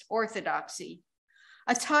modernist orthodoxy.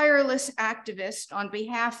 A tireless activist on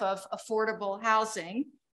behalf of affordable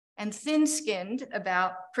housing, and thin-skinned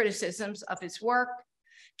about criticisms of his work,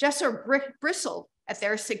 Jesser bristled at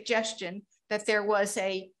their suggestion that there was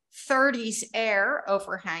a 30s air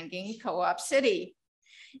overhanging Co-op City.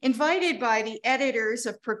 Invited by the editors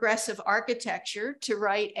of Progressive Architecture to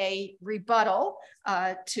write a rebuttal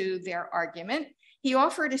to their argument, he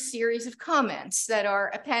offered a series of comments that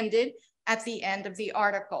are appended at the end of the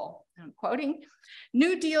article. I'm quoting,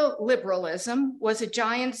 "New Deal liberalism was a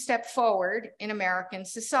giant step forward in American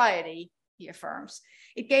society," he affirms.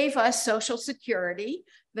 "It gave us Social Security,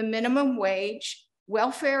 the minimum wage,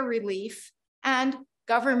 welfare relief, and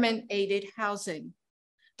government-aided housing.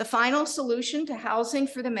 The final solution to housing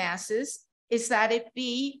for the masses is that it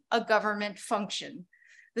be a government function.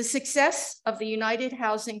 The success of the United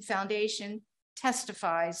Housing Foundation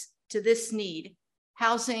testifies to this need,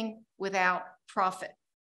 housing without profit."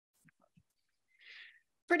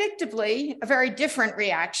 Predictably, a very different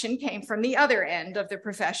reaction came from the other end of the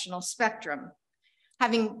professional spectrum.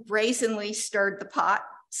 Having brazenly stirred the pot,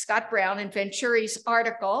 Scott Brown and Venturi's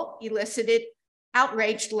article elicited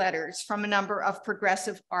outraged letters from a number of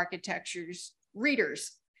Progressive Architecture's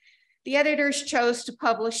readers. The editors chose to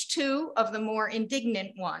publish two of the more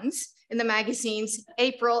indignant ones in the magazine's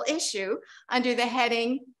April issue under the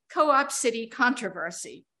heading Co-op City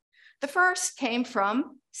Controversy. The first came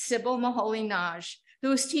from Sybil Moholy-Nagy, who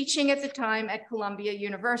was teaching at the time at Columbia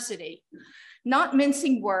University. Not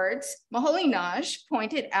mincing words, Moholy-Nagy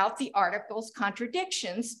pointed out the article's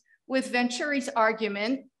contradictions with Venturi's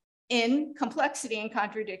argument in Complexity and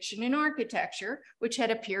Contradiction in Architecture, which had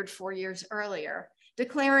appeared 4 years earlier,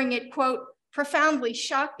 declaring it, quote, "profoundly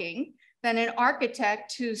shocking that an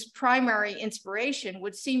architect whose primary inspiration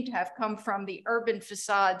would seem to have come from the urban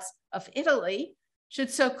facades of Italy should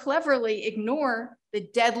so cleverly ignore the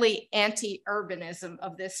deadly anti-urbanism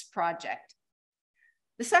of this project."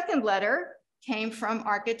 The second letter came from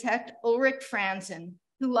architect Ulrich Franzen,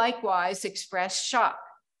 who likewise expressed shock.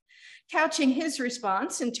 Couching his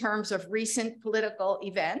response in terms of recent political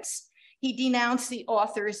events, he denounced the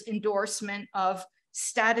author's endorsement of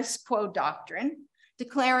status quo doctrine,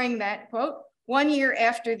 declaring that, quote, "1 year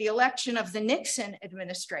after the election of the Nixon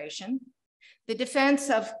administration, the defense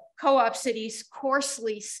of Co-op City's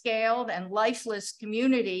coarsely scaled and lifeless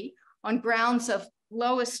community on grounds of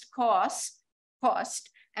lowest cost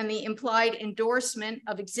and the implied endorsement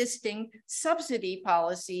of existing subsidy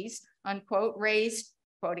policies," unquote, raised,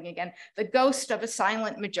 quoting again, "the ghost of a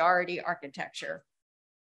silent majority architecture."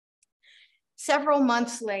 Several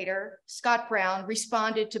months later, Scott Brown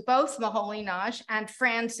responded to both Moholy-Nagy and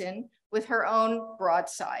Franzen with her own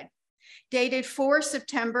broadside. Dated 4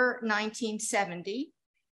 September 1970,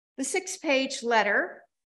 the 6-page letter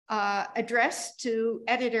addressed to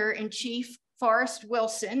editor-in-chief Forrest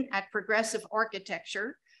Wilson at Progressive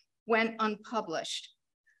Architecture went unpublished.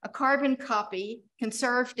 A carbon copy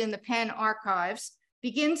conserved in the Penn archives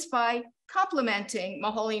begins by complimenting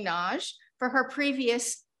Moholy-Nagy for her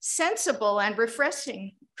previous sensible and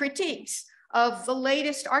refreshing critiques of the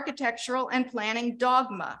latest architectural and planning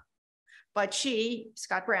dogma. But she,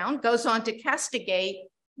 Scott Brown, goes on to castigate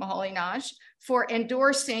Moholy-Nagy for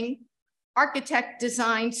endorsing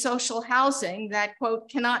architect-designed social housing that, quote,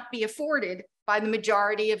 "cannot be afforded by the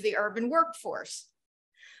majority of the urban workforce."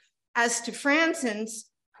 As to Franzen's,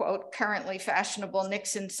 quote, "currently fashionable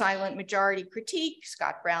Nixon silent majority critique,"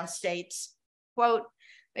 Scott Brown states, quote,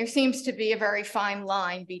 "there seems to be a very fine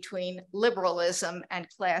line between liberalism and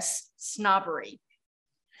class snobbery."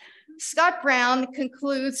 Scott Brown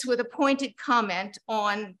concludes with a pointed comment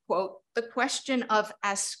on, quote, "the question of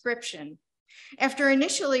ascription." After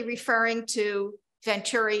initially referring to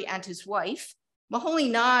Venturi and his wife,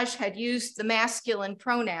 Moholy-Nagy had used the masculine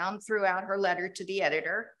pronoun throughout her letter to the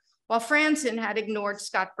editor, while Franzen had ignored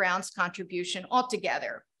Scott Brown's contribution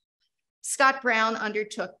altogether. Scott Brown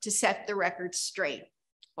undertook to set the record straight.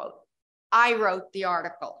 Quote, "I wrote the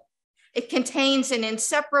article. It contains an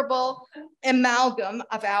inseparable amalgam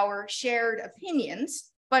of our shared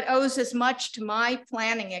opinions, but owes as much to my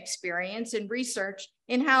planning experience and research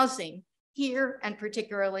in housing here and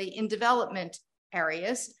particularly in development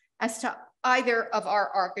areas as to either of our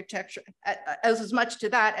architecture, as much to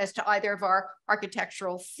that as to either of our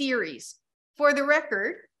architectural theories. For the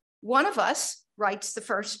record, one of us writes the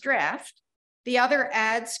first draft, the other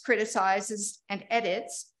adds, criticizes, and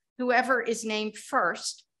edits. Whoever is named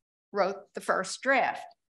first wrote the first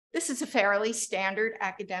draft. This is a fairly standard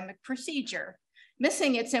academic procedure.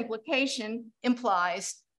 Missing its implication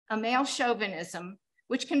implies a male chauvinism,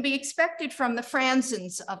 which can be expected from the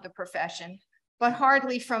Franzens of the profession, but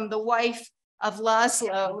hardly from the wife of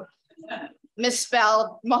Laszlo,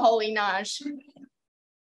 misspelled Moholy-Nagy.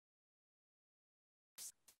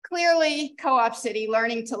 Clearly, Co-op City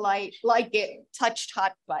learning to like it touched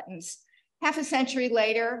hot buttons. Half a century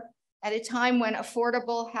later, at a time when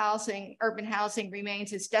affordable housing, urban housing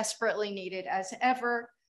remains as desperately needed as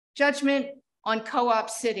ever, judgment on Co-op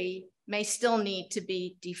City may still need to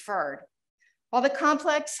be deferred. While the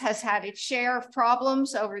complex has had its share of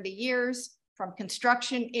problems over the years, from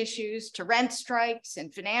construction issues to rent strikes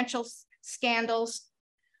and financial scandals,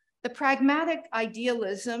 the pragmatic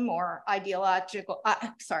idealism or idealistic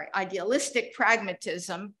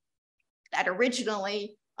pragmatism that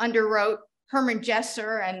originally underwrote Hermann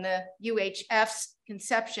Jesser and the UHF's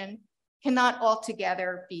conception cannot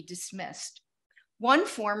altogether be dismissed. One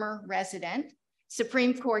former resident,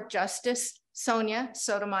 Supreme Court Justice Sonia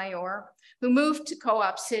Sotomayor, who moved to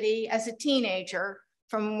Co-op City as a teenager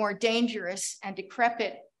from a more dangerous and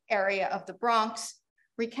decrepit area of the Bronx,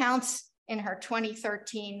 recounts in her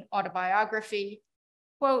 2013 autobiography,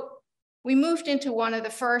 quote, "We moved into one of the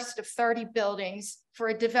first of 30 buildings for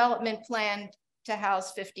a development planned to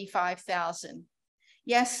house 55,000.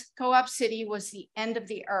 Yes, Co-op City was the end of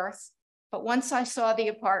the earth, but once I saw the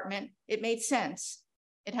apartment, it made sense.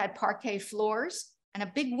 It had parquet floors and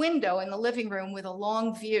a big window in the living room with a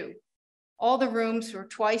long view. All the rooms were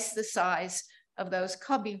twice the size of those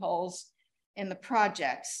cubby holes in the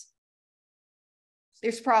projects."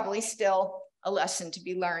 There's probably still a lesson to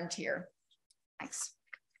be learned here. Thanks.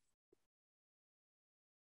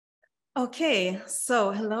 Okay,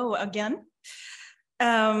 so hello again.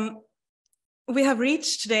 We have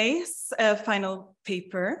reached today's final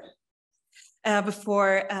paper.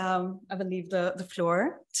 Before I will leave the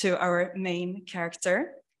floor to our main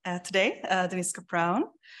character today, Denise Scott Brown.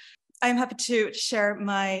 I'm happy to share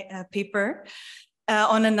my paper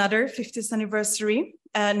on another 50th anniversary,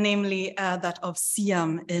 namely that of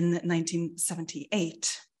Siam in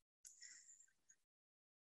 1978.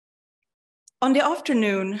 On the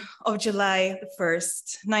afternoon of July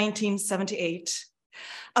 1st, 1978,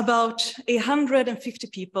 about 150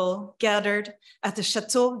 people gathered at the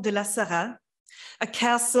Chateau de la Sarraz, a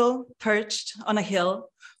castle perched on a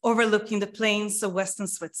hill overlooking the plains of Western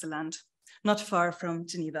Switzerland, not far from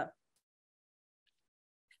Geneva.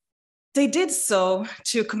 They did so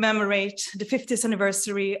to commemorate the 50th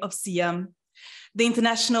anniversary of Siam, the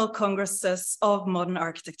International Congresses of Modern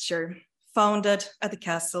Architecture, founded at the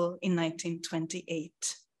castle in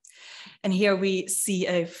 1928. And here we see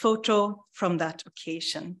a photo from that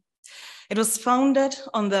occasion. It was founded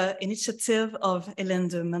on the initiative of Hélène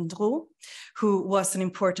de Mandreau, who was an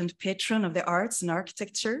important patron of the arts and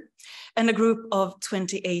architecture, and a group of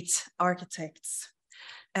 28 architects,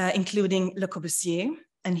 including Le Corbusier.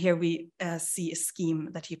 And here we see a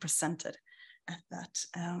scheme that he presented at that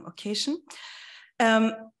occasion.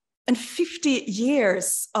 And 50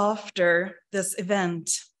 years after this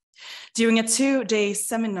event, during a 2-day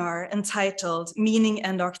seminar entitled Meaning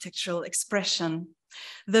and Architectural Expression,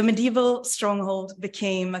 the medieval stronghold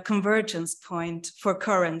became a convergence point for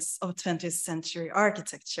currents of 20th century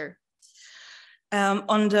architecture.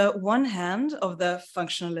 On the one hand of the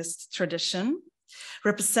functionalist tradition,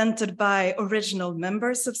 represented by original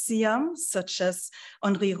members of Siam, such as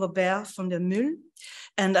Henri Robert von der Mühl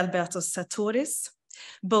and Alberto Sartoris,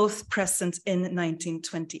 both present in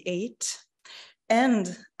 1928,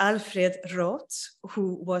 and Alfred Roth,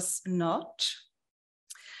 who was not.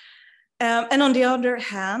 And on the other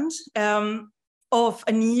hand, of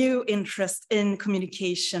a new interest in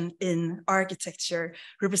communication in architecture,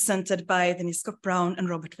 represented by Denise Scott Brown and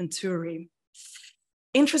Robert Venturi.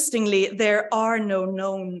 Interestingly, there are no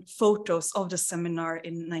known photos of the seminar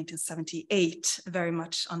in 1978, very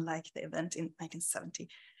much unlike the event in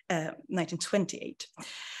 1928.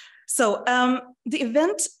 So the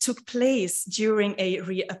event took place during a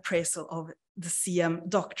reappraisal of the Siam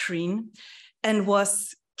doctrine and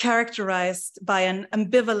was characterized by an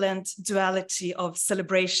ambivalent duality of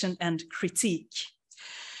celebration and critique.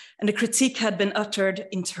 And the critique had been uttered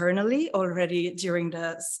internally already during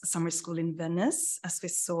the summer school in Venice, as we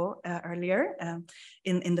saw earlier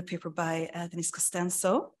in the paper by Denise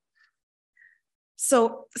Costanzo.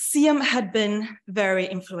 So Siam had been very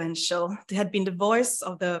influential. They had been the voice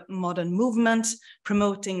of the modern movement,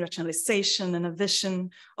 promoting rationalization and a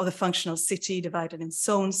vision of the functional city divided in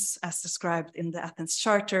zones, as described in the Athens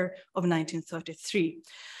Charter of 1933.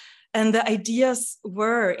 And the ideas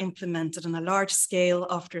were implemented on a large scale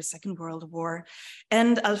after the Second World War.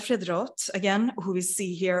 And Alfred Roth, again, who we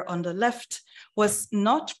see here on the left, was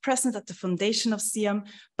not present at the foundation of Siam,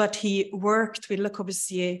 but he worked with Le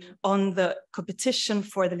Corbusier on the competition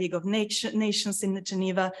for the League of Nations in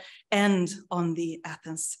Geneva and on the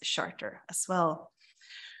Athens Charter as well.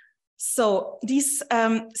 So these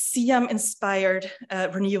CM-inspired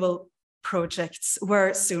renewal projects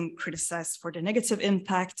were soon criticized for their negative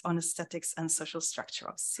impact on aesthetics and social structure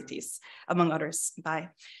of cities, among others by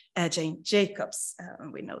Jane Jacobs.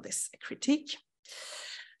 We know this critique.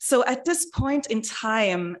 So at this point in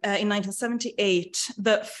time, in 1978,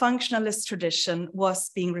 the functionalist tradition was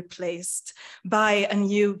being replaced by a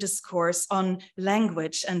new discourse on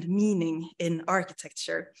language and meaning in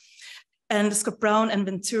architecture. And Scott Brown and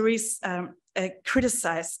Venturi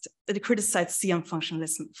criticized CM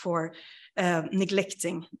functionalism for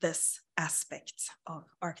neglecting this aspect of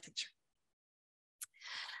architecture.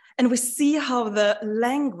 And we see how the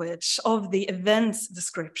language of the event's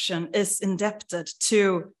description is indebted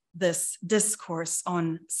to this discourse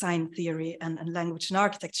on sign theory and language in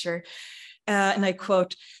architecture. And I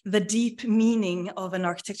quote, "The deep meaning of an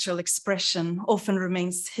architectural expression often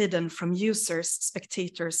remains hidden from users,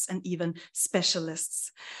 spectators, and even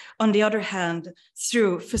specialists. On the other hand,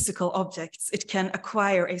 through physical objects, it can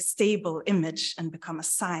acquire a stable image and become a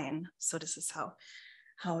sign." So this is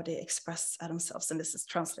how they express themselves, and this is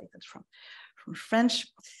translated from French.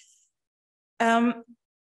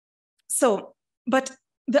 But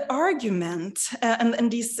the argument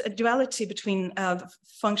and this duality between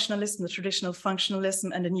functionalism, the traditional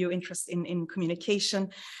functionalism, and the new interest in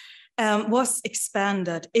communication was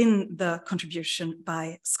expanded in the contribution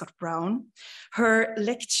by Scott Brown. Her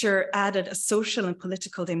lecture added a social and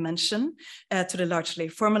political dimension to the largely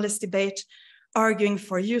formalist debate, arguing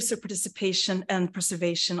for user participation and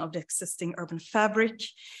preservation of the existing urban fabric,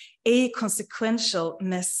 a consequential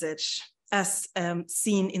message as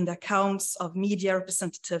seen in the accounts of media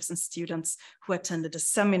representatives and students who attended the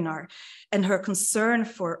seminar. And her concern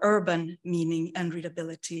for urban meaning and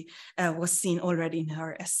readability was seen already in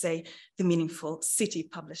her essay, The Meaningful City,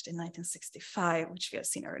 published in 1965, which we have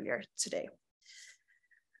seen earlier today.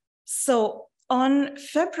 So on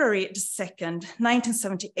February the 2nd,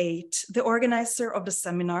 1978, the organizer of the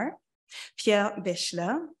seminar, Pierre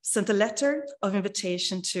Bechler, sent a letter of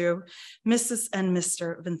invitation to Mrs. and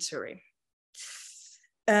Mr. Venturi.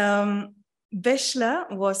 Bechler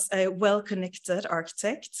was a well-connected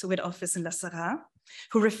architect with office in La Sarraz,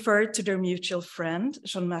 who referred to their mutual friend,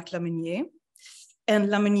 Jean-Marc Lameunier. And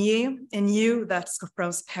Lameunier knew that Scott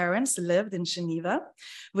Brown's parents lived in Geneva,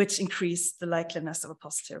 which increased the likeliness of a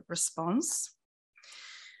positive response.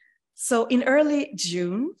 So in early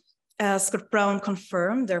June, Scott Brown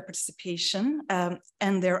confirmed their participation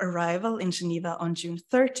and their arrival in Geneva on June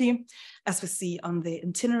 30, as we see on the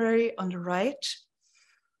itinerary on the right.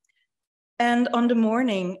 And on the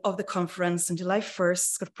morning of the conference on July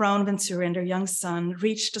 1st, Scott Brown, Venturi, and their young son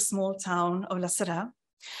reached the small town of La Sarraz,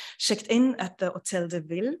 checked in at the Hôtel de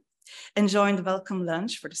Ville, and joined the welcome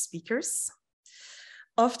lunch for the speakers.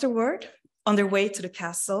 Afterward, on their way to the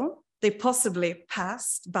castle, they possibly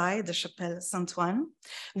passed by the Chapelle Saint-Ouen,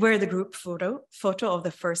 where the group photo of the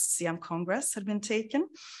first CM Congress had been taken.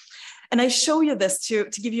 And I show you this to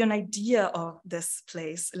give you an idea of this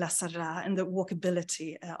place, La Sarraz, and the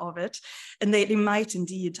walkability of it. And they might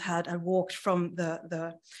indeed had walked from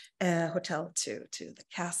the hotel to the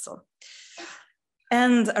castle.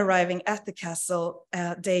 And arriving at the castle,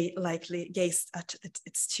 they likely gazed at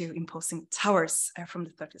its two imposing towers from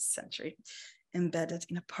the 30th century, embedded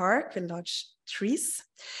in a park with large trees.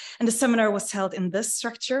 And the seminar was held in this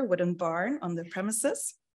structure, wooden barn on the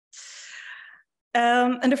premises.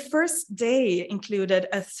 And the first day included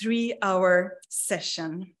a 3-hour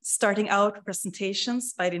session, starting out with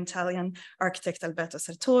presentations by the Italian architect Alberto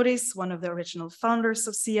Sertoris, one of the original founders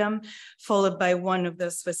of CM, followed by one of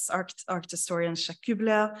the Swiss art historian Jacques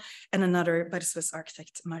Kubler, and another by the Swiss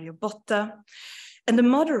architect Mario Botta. And the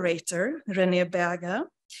moderator, René Berger,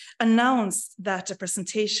 announced that a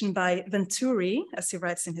presentation by Venturi, as he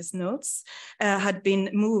writes in his notes, had been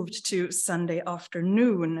moved to Sunday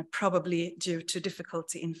afternoon, probably due to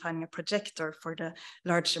difficulty in finding a projector for the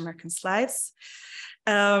large American slides.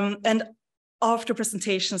 And after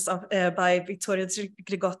presentations by Vittorio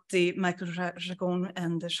Grigotti, Michael Ragon,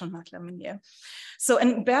 and Jean-Marc Lameunier. So,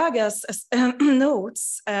 and Berger's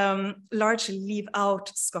notes largely leave out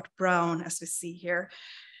Scott Brown, as we see here.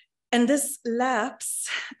 And this lapse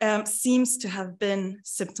seems to have been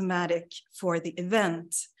symptomatic for the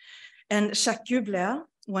event. And Jacques Kubler,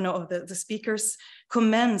 one of the speakers,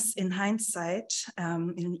 comments in hindsight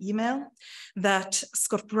in an email that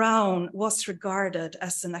Scott Brown was regarded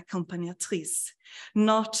as an accompagnatrice,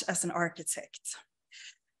 not as an architect.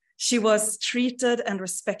 She was treated and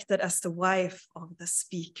respected as the wife of the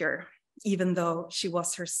speaker, even though she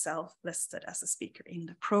was herself listed as a speaker in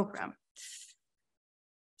the program.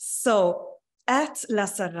 So At La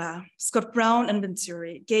Sarra, Scott Brown and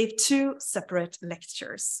Venturi gave 2 separate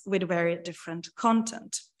lectures with very different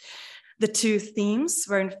content. The 2 themes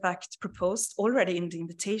were in fact proposed already in the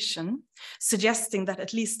invitation, suggesting that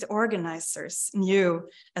at least the organizers knew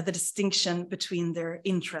the distinction between their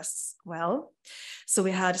interests well. So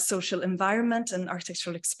we had social environment and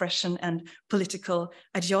architectural expression and political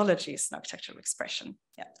ideologies and architectural expression.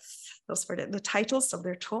 Yeah, those were the titles of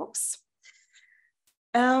their talks.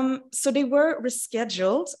 So they were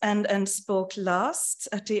rescheduled and spoke last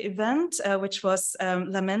at the event, which was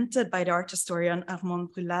lamented by the art historian Armand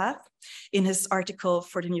Brulard in his article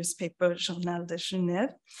for the newspaper Journal de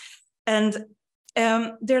Genève. And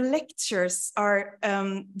their lectures are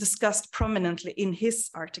discussed prominently in his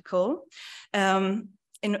article,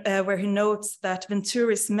 where he notes that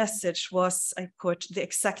Venturi's message was, I quote, the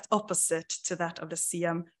exact opposite to that of the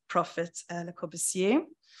CM prophet Le Corbusier.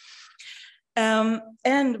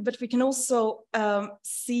 But we can also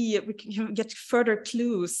we can get further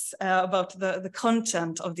clues about the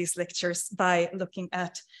content of these lectures by looking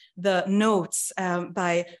at the notes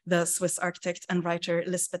by the Swiss architect and writer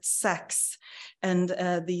Lisbeth Sachs. And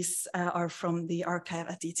these are from the archive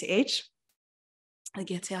at ETH, the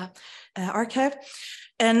GTA archive.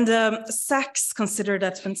 And Sachs considered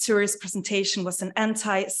that Venturi's presentation was an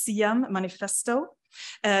anti-CM manifesto,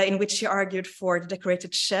 in which he argued for the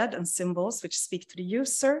decorated shed and symbols which speak to the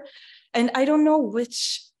user. And I don't know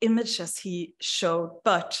which images he showed,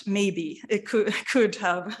 but maybe it could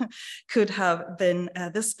have been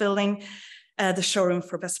this building, the showroom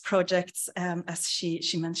for best projects, as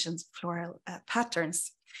she mentions floral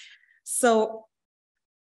patterns. So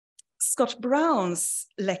Scott Brown's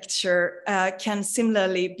lecture can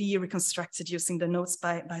similarly be reconstructed using the notes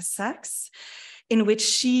by Sachs, in which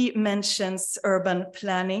she mentions urban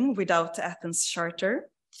planning without the Athens Charter.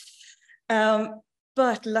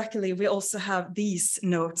 But luckily, we also have these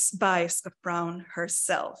notes by Scott Brown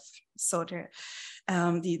herself. So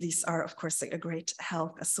these are, of course, a great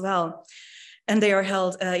help as well. And they are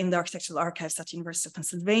held in the Architectural Archives at the University of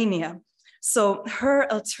Pennsylvania. So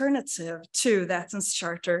her alternative to the Athens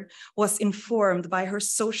Charter was informed by her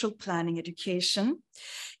social planning education.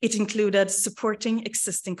 It included supporting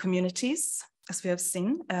existing communities, as we have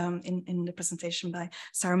seen in the presentation by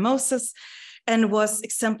Sarah Moses, and was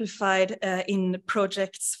exemplified in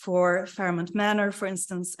projects for Fairmont Manor, for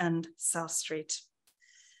instance, and South Street.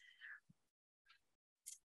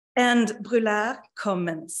 And Brulard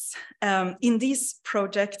comments, in these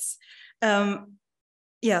projects,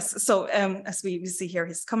 yes, so as we see here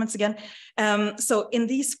his comments again. So in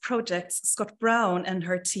these projects, Scott Brown and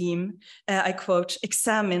her team, I quote,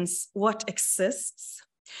 examines what exists,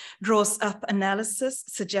 draws up analysis,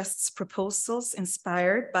 suggests proposals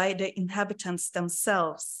inspired by the inhabitants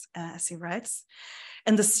themselves, as he writes.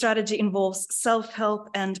 And the strategy involves self-help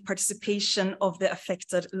and participation of the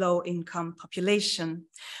affected low-income population,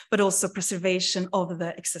 but also preservation of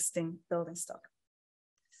the existing building stock.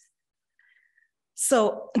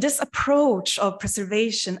 So this approach of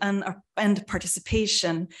preservation and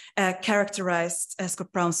participation characterized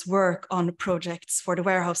Scott Brown's work on projects for the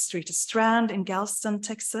Warehouse Street Strand in Galveston,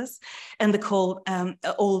 Texas, and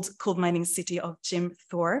the old coal mining city of Jim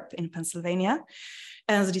Thorpe in Pennsylvania.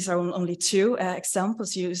 And so these are only 2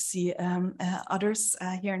 examples. You see others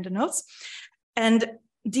here in the notes. And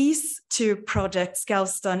these 2 projects,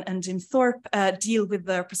 Galveston and Jim Thorpe, deal with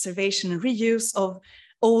the preservation and reuse of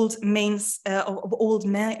old main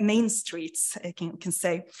streets, I can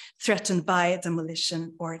say, threatened by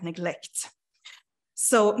demolition or neglect.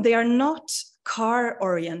 So they are not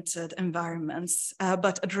car-oriented environments,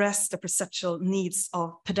 but address the perceptual needs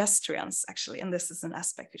of pedestrians, actually. And this is an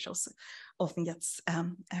aspect which also often gets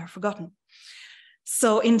forgotten.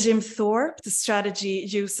 So in Jim Thorpe, the strategy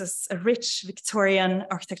uses a rich Victorian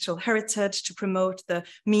architectural heritage to promote the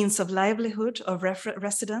means of livelihood of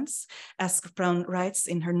residents, as Brown writes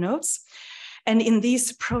in her notes. And in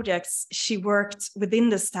these projects, she worked within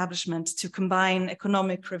the establishment to combine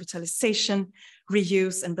economic revitalization,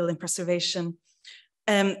 reuse, and building preservation.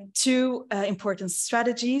 2 important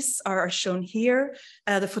strategies are shown here,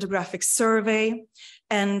 the photographic survey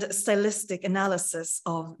and stylistic analysis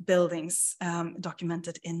of buildings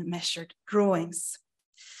documented in measured drawings.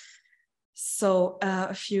 So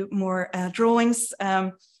a few more drawings.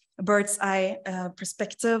 A bird's eye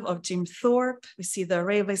perspective of Jim Thorpe. We see the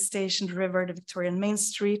railway station, the river, the Victorian Main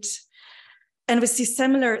Street. And we see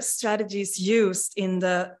similar strategies used in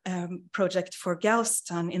the project for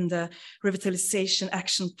Galveston in the revitalization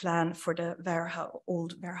action plan for the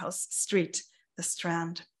old Warehouse Street, the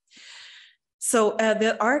Strand. So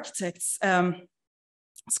the architects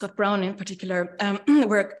Scott Brown in particular,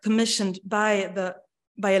 were commissioned by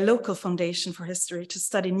a local foundation for history to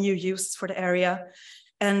study new uses for the area,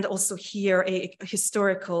 and also here a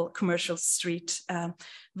historical commercial street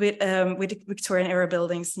with Victorian era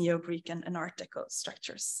buildings, Neo-Greek and Art Deco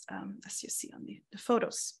structures, as you see on the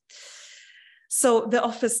photos. So the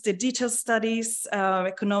office did detailed studies,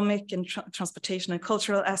 economic and transportation and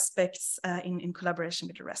cultural aspects in collaboration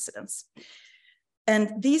with the residents.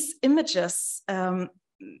 And these images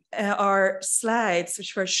are slides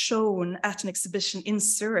which were shown at an exhibition in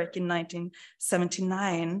Zurich in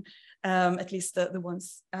 1979, at least the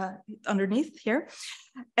ones underneath here.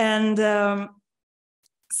 And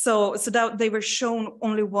so that they were shown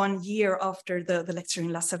only 1 year after the lecture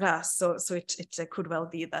in La Sarraz. So it could well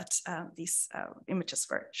be that these images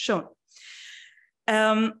were shown.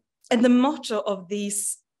 And the motto of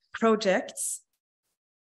these projects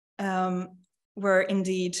were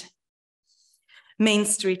indeed, Main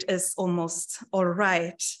Street is almost all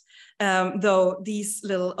right, though these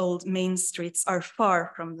little old main streets are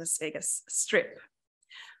far from Las Vegas Strip.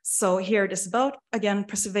 So here it is about, again,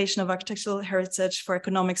 preservation of architectural heritage for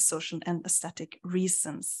economic, social, and aesthetic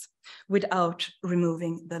reasons without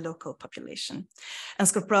removing the local population. And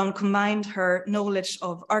Scott Brown combined her knowledge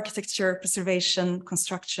of architecture, preservation,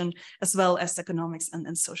 construction, as well as economics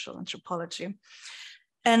and social anthropology.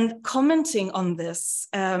 And commenting on this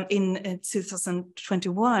in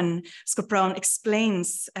 2021, Scott Brown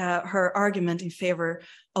explains her argument in favor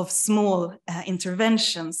of small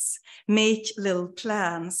interventions, make little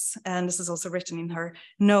plans, and this is also written in her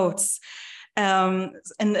notes.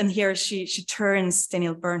 And here she turns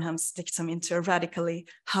Daniel Burnham's dictum into a radically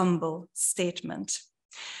humble statement.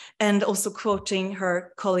 And also quoting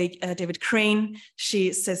her colleague David Crane,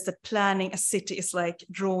 she says that planning a city is like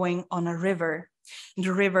drawing on a river.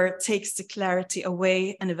 The river takes the clarity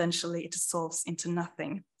away and eventually it dissolves into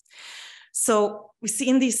nothing. So we see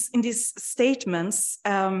in these statements,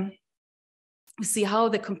 we see how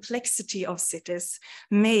the complexity of cities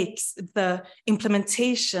makes the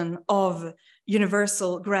implementation of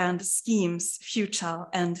universal grand schemes futile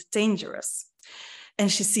and dangerous. And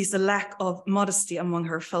she sees a lack of modesty among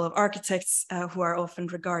her fellow architects who are often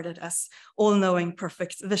regarded as all-knowing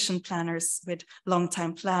perfect vision planners with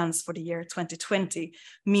long-time plans for the year 2020.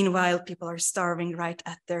 Meanwhile, people are starving right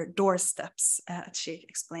at their doorsteps, she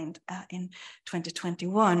explained in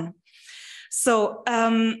 2021. So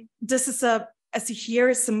this is as you hear,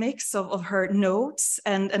 it's a mix of her notes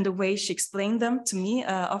and the way she explained them to me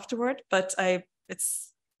afterward. But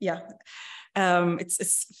it's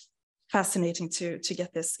fascinating to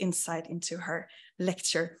get this insight into her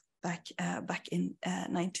lecture back in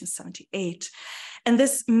 1978. And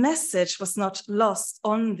this message was not lost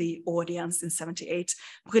on the audience in 78.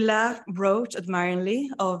 Brulard wrote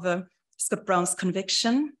admiringly of Scott Brown's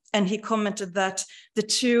conviction, and he commented that the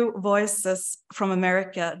two voices from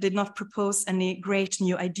America did not propose any great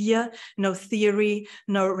new idea, no theory,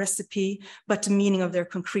 no recipe, but the meaning of their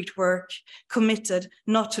concrete work, committed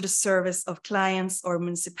not to the service of clients or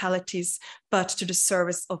municipalities, but to the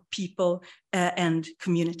service of people and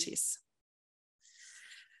communities.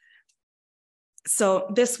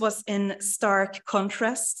 So this was in stark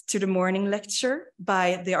contrast to the morning lecture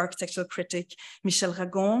by the architectural critic Michel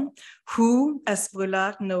Ragon, who, as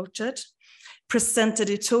Brulard noted, presented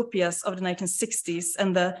utopias of the 1960s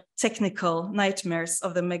and the technical nightmares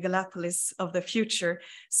of the megalopolis of the future,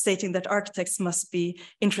 stating that architects must be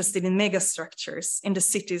interested in megastructures, in the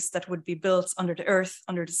cities that would be built under the earth,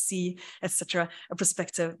 under the sea, etc., a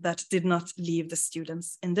perspective that did not leave the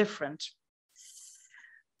students indifferent.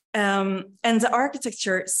 And the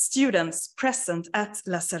architecture students present at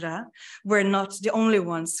La Sarraz were not the only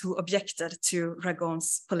ones who objected to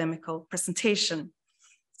Ragon's polemical presentation.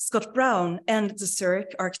 Scott Brown and the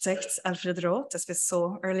Zurich architect Alfred Roth, as we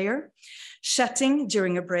saw earlier, chatting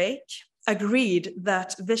during a break, agreed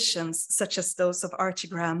that visions such as those of Archie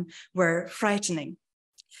Graham were frightening.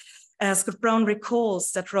 Scott Brown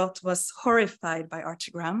recalls that Roth was horrified by Archie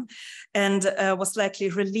Graham and was likely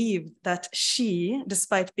relieved that she,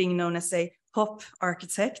 despite being known as a pop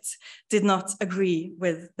architect, did not agree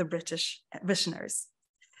with the British visionaries.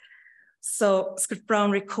 So Scott Brown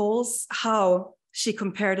recalls how she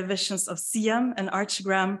compared the visions of Siam and Archie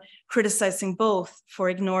Graham, criticizing both for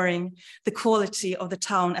ignoring the quality of the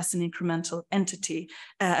town as an incremental entity,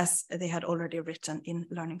 as they had already written in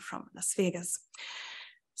Learning from Las Vegas.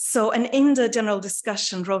 So, and in the general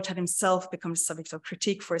discussion, Roth had himself become the subject of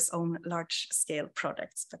critique for his own large-scale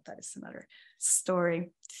projects, but that is another story.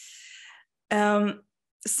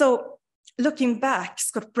 So, looking back,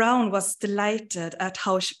 Scott Brown was delighted at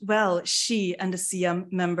how well she and the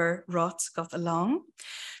CM member Roth got along.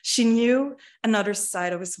 She knew another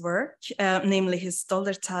side of his work, namely his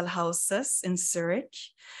Doldertal houses in Zurich,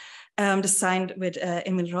 designed with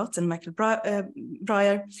Emil Roth and Michael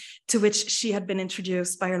Breuer, to which she had been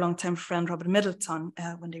introduced by her longtime friend Robert Middleton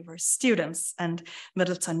when they were students. And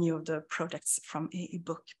Middleton knew of the projects from a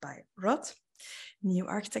book by Roth, New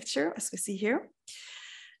Architecture, as we see here.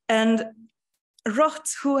 And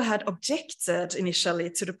Roth, who had objected initially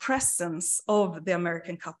to the presence of the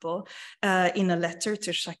American couple in a letter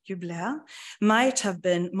to Jacques Gubler, might have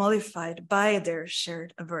been mollified by their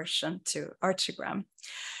shared aversion to archigram.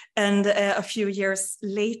 And a few years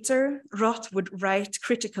later, Roth would write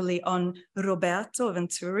critically on Roberto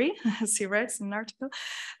Venturi, as he writes in an article,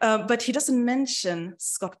 but he doesn't mention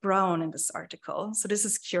Scott Brown in this article. So this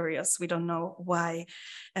is curious. We don't know why.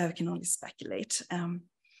 We can only speculate.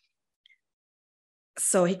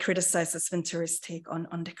 So he criticizes Venturi's take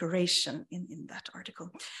on decoration in that article.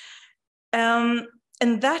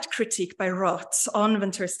 And that critique by Roth on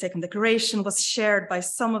Venturi's take on decoration was shared by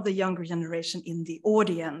some of the younger generation in the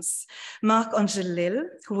audience. Marc Angelil,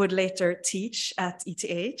 who would later teach at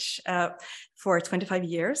ETH for 25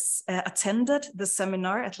 years, attended the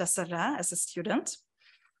seminar at La Sarraz as a student.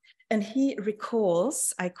 And he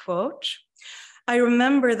recalls, I quote, "I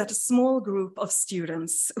remember that a small group of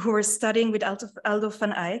students who were studying with Aldo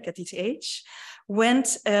van Eyck at ETH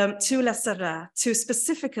went to La Sarraz to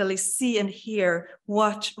specifically see and hear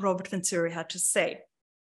what Robert Venturi had to say.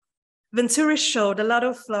 Venturi showed a lot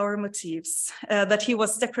of flower motifs that he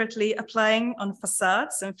was decorately applying on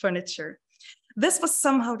facades and furniture. This was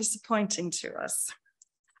somehow disappointing to us.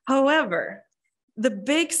 However, the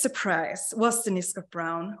big surprise was Denise Scott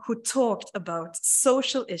Brown, who talked about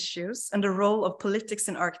social issues and the role of politics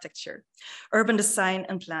in architecture, urban design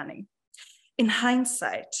and planning. In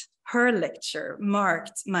hindsight, her lecture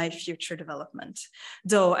marked my future development,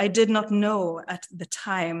 though I did not know at the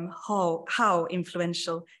time how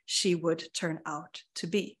influential she would turn out to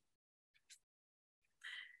be."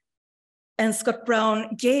 And Scott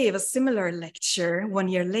Brown gave a similar lecture 1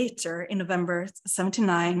 year later in November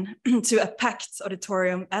 79 to a packed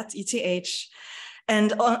auditorium at ETH.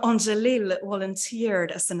 And Angelil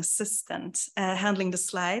volunteered as an assistant, handling the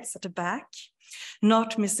slides at the back,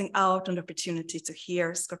 not missing out on the opportunity to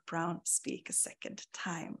hear Scott Brown speak a second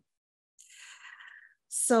time.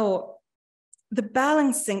 So the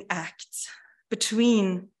balancing act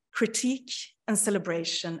between critique and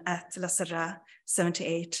celebration at La Sarraz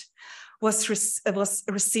 78 was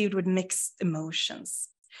received with mixed emotions.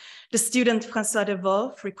 The student François de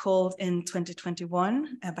Wolf recalled in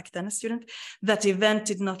 2021, back then a student, that the event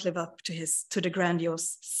did not live up to the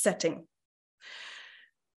grandiose setting.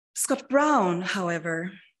 Scott Brown,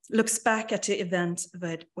 however, looks back at the event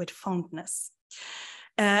with fondness.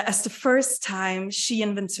 As the first time she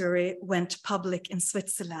and Venturi went public in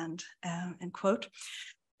Switzerland, end quote.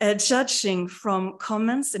 Judging from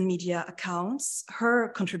comments and media accounts, her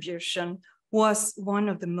contribution was one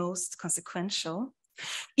of the most consequential,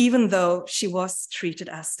 even though she was treated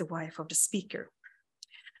as the wife of the speaker.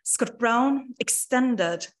 Scott Brown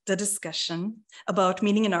extended the discussion about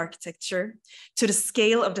meaning in architecture to the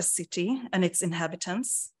scale of the city and its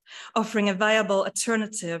inhabitants, offering a viable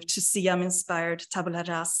alternative to Siam-inspired tabula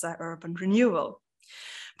rasa urban renewal.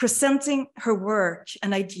 Presenting her work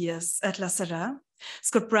and ideas at La Sarraz,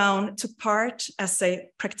 Scott Brown took part as a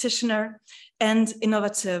practitioner and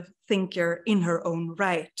innovative thinker in her own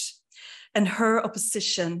right. And her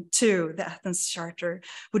opposition to the Athens Charter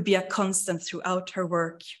would be a constant throughout her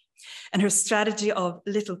work. And her strategy of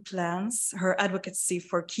little plans, her advocacy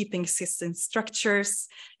for keeping existing structures,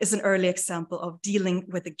 is an early example of dealing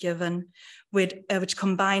with the given, which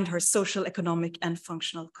combined her social, economic, and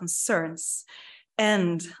functional concerns,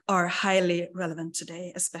 and are highly relevant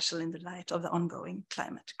today, especially in the light of the ongoing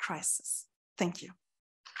climate crisis. Thank you.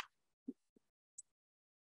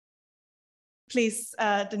 Please,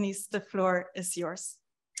 Denise, the floor is yours.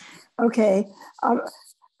 Okay,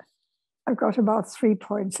 I've got about 3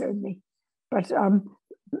 points only, but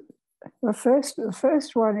the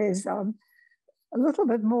first one is a little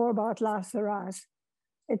bit more about La Sarraz.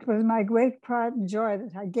 It was my great pride and joy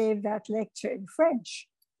that I gave that lecture in French,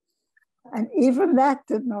 and even that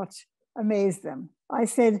did not amaze them. I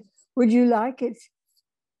said, would you like it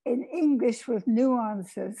in English with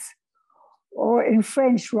nuances or in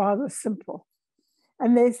French rather simple?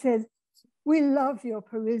 And they said, we love your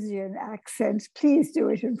Parisian accent, please do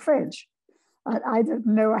it in French. And I didn't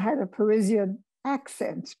know I had a Parisian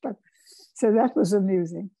accent, but so that was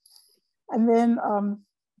amusing. And then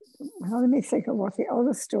let me think of what the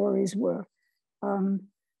other stories were.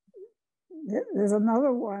 There's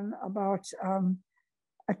another one about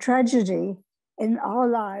a tragedy in our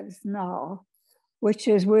lives now, which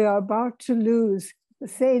is we are about to lose the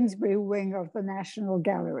Sainsbury wing of the National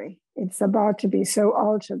Gallery. It's about to be so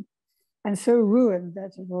altered and so ruined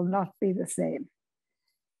that it will not be the same.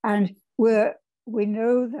 And we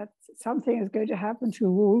know that something is going to happen to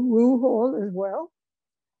Rue Hall as well.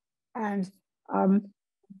 And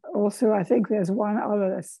also, I think there's one other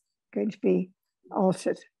that's going to be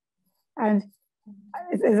altered. And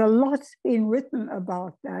there's a lot being written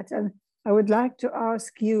about that. And I would like to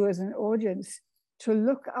ask you as an audience to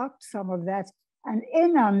look up some of that and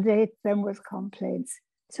inundate them with complaints.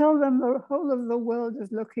 Tell them the whole of the world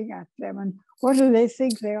is looking at them and what do they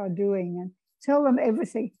think they are doing, and tell them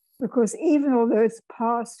everything, because even although it's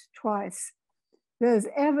passed twice, there's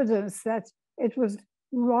evidence that it was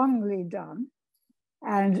wrongly done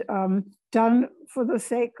and done for the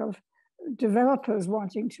sake of developers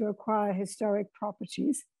wanting to acquire historic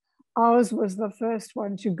properties. Ours was the first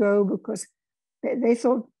one to go because they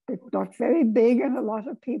thought it got very big and a lot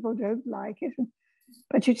of people don't like it.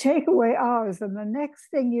 But you take away ours and the next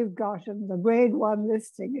thing you've got in the grade 1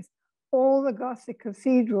 listing is all the Gothic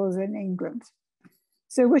cathedrals in England.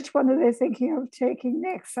 So which one are they thinking of taking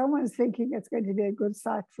next? Someone's thinking it's going to be a good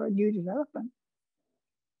site for a new development.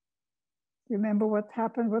 Remember what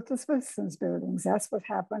happened with the Smithson's buildings? That's what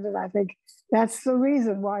happened. And I think that's the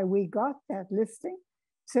reason why we got that listing,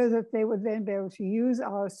 so that they would then be able to use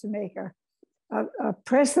ours to make a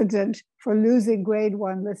precedent for losing grade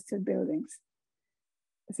 1 listed buildings.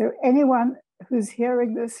 So anyone who's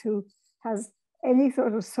hearing this, who has any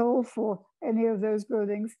sort of soul for any of those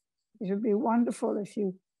buildings, it would be wonderful if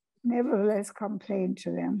you nevertheless complain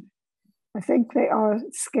to them. I think they are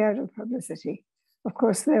scared of publicity. Of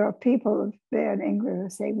course, there are people there in England who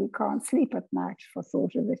say we can't sleep at night for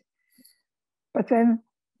thought of it. But then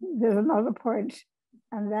there's another point,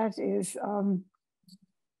 and that is to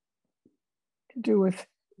do with,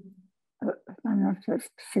 I'm not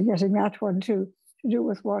forgetting that one too, to do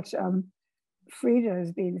with what Frida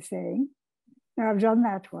has been saying. Now, I've done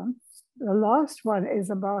that one. The last one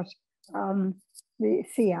is about the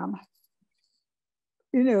Siam.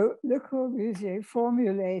 You know, Le Corbusier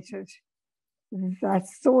formulated that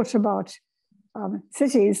thought about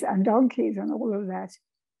cities and donkeys and all of that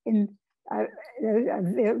in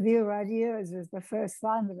Via Ideas is the first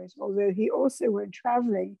sign of it, although he also went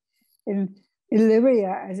traveling in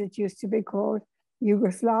Illyria, as it used to be called,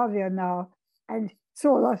 Yugoslavia now, and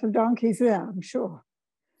saw a lot of donkeys there, I'm sure.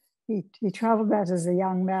 He traveled that as a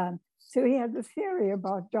young man. So he had the theory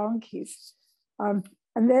about donkeys. And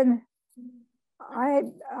then I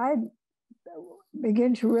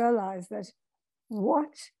begin to realize that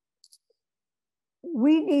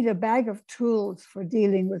we need a bag of tools for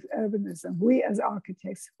dealing with urbanism, we as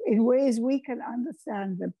architects, in ways we can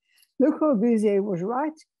understand them. Le Corbusier was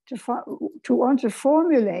right to want to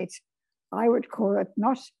formulate, I would call it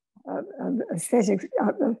not aesthetics,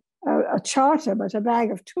 a charter, but a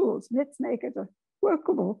bag of tools. Let's make it a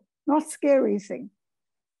workable, not scary thing,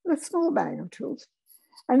 a small bag of tools.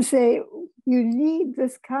 And say, you need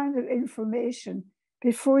this kind of information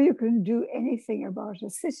before you can do anything about a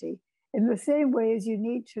city, in the same way as you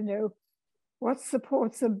need to know what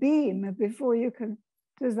supports a beam before you can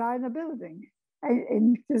design a building. And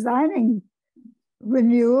in designing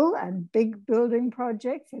renewal and big building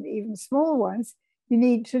projects and even small ones, you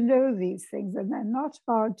need to know these things, and they're not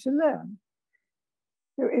hard to learn.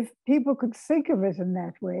 So if people could think of it in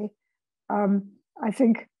that way, I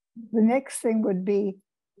think the next thing would be,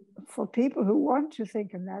 for people who want to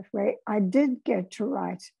think in that way, I did get to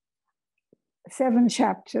write 7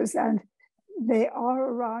 chapters, and they are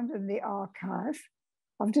around in the archive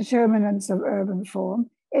of Determinants of Urban Form,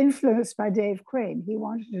 influenced by Dave Crane. He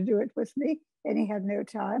wanted to do it with me, and he had no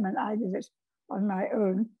time, and I did it on my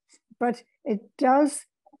own. But it does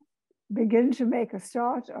begin to make a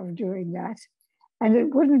start of doing that, and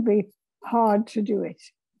it wouldn't be hard to do it.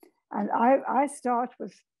 And I start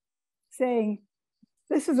with saying,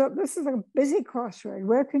 this is a busy crossroad.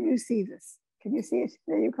 Where can you see this? Can you see it?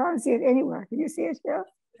 You can't see it anywhere. Can you see it here?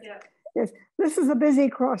 Yeah. Yes, this is a busy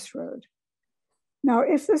crossroad. Now,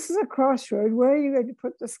 if this is a crossroad, where are you going to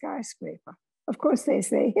put the skyscraper? Of course, they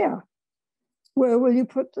say here. Where will you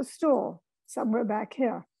put the store? Somewhere back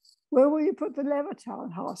here. Where will you put the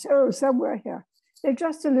Levertown house? Oh, somewhere here. They've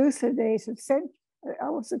just elucidated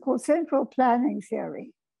what's it called, central planning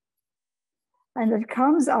theory. And it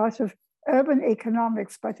comes out of urban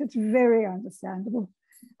economics, but it's very understandable.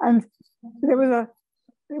 And there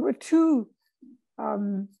were 2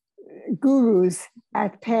 gurus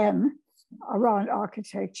at Penn around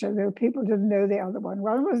architecture, though people didn't know the other one.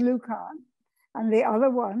 One was Lucan, and the other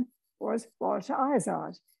one was Walter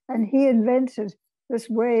Izard. And he invented this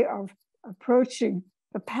way of approaching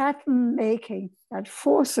the pattern making that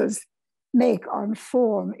forces make on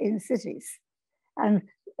form in cities. And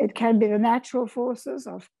it can be the natural forces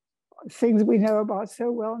of things we know about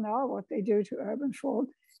so well now, what they do to urban form.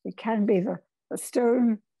 It can be the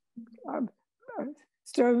stone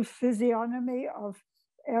physiognomy of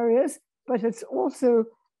areas, but it's also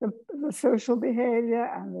the social behavior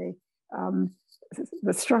and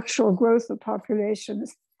the structural growth of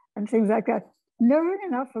populations and things like that. Knowing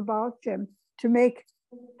enough about them to make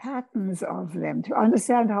patterns of them, to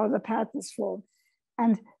understand how the patterns form.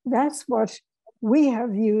 And that's what we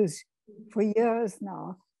have used for years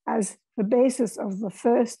now as the basis of the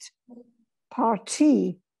first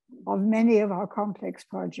partie of many of our complex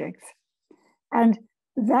projects. And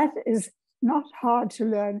that is not hard to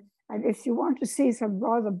learn. And if you want to see some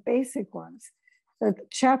rather basic ones, the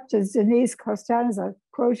chapters Denise Costanza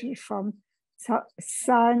quoted from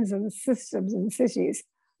Signs and Systems in Cities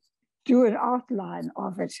do an outline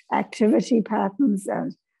of it, activity patterns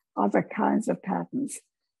and other kinds of patterns.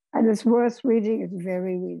 And it's worth reading, it's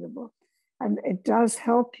very readable. And it does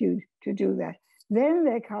help you to do that. Then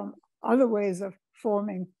there come other ways of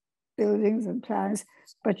forming buildings and plans,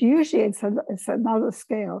 but usually it's another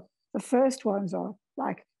scale. The first ones are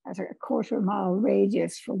like at a quarter-mile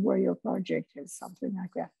radius from where your project is, something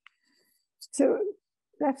like that. So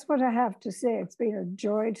that's what I have to say. It's been a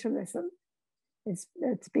joy to listen. It's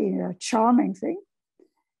been a charming thing.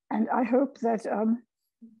 And I hope that,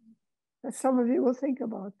 that some of you will think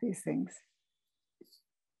about these things.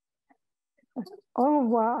 Au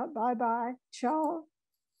revoir, bye-bye, ciao.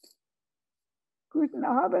 Guten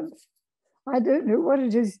Abend. I don't know what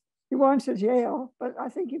it is you want at Yale, but I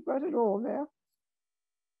think you've got it all there.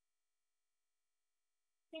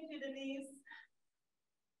 Thank you, Denise.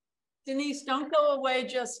 Denise, don't go away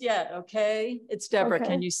just yet, okay? It's Deborah. Okay.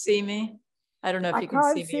 Can you see me? I don't know if you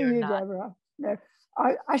can see me or not. Deborah. No.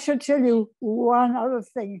 I should tell you one other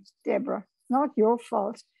thing, Deborah. Not your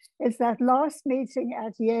fault. It's that last meeting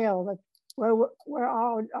at Yale that where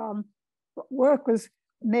our work was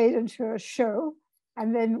made into a show,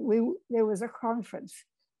 and then there was a conference,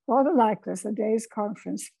 rather like this, a day's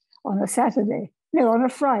conference on a Saturday, no, on a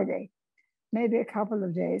Friday, maybe a couple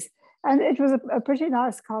of days. And it was a pretty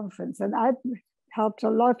nice conference, and I helped a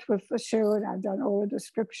lot with the show, and I've done all the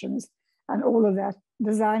descriptions and all of that,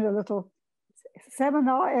 designed a little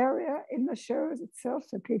seminar area in the show itself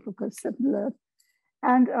so people could sit and learn.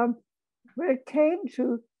 And when it came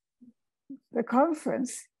to the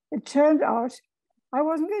conference, it turned out I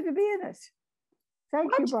wasn't going to be in it.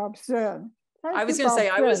 Thank you, Bob Stern. I was going to say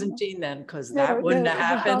I wasn't Dean then, because that wouldn't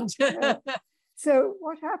have happened. So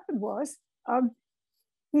what happened was,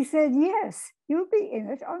 he said, yes, you'll be in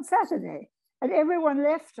it on Saturday. And everyone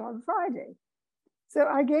left on Friday. So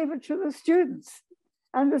I gave it to the students.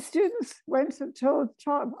 And the students went and told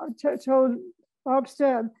Bob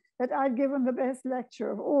Stern that I'd given the best lecture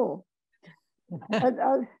of all. And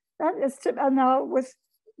and now with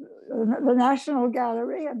the National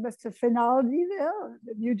Gallery and Mr. Finaldi there,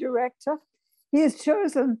 the new director, he has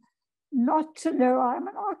chosen not to know I'm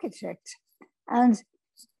an architect. And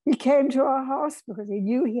he came to our house because he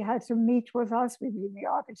knew he had to meet with us. We were the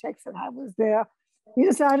architects and I was there. He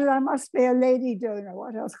decided I must be a lady donor.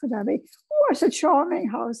 What else could I be? What a charming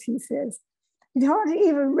house, he says. You don't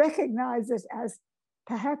even recognize it as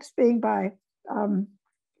perhaps being by,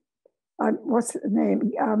 what's the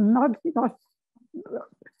name? Not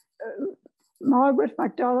Margaret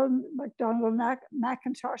MacDonald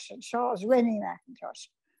Mackintosh and Charles Rennie Mackintosh.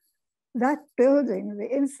 That building, the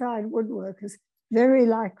inside woodwork is very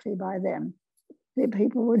likely by them. The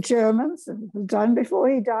people were Germans, and it was done before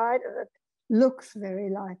he died, and it looks very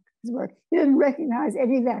like his work. He didn't recognize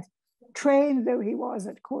any of that, trained though he was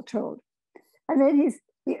at Courtauld. And then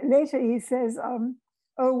later he says,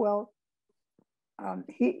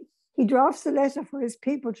 he drafts a letter for his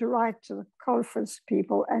people to write to the conference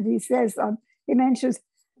people, and he says, he mentions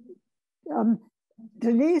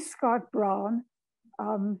Denise Scott Brown,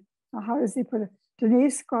 how does he put it?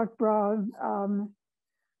 Denise Scott Brown,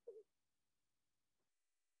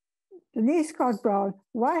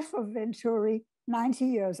 wife of Venturi, 90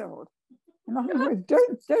 years old. In other words,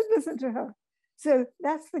 don't listen to her. So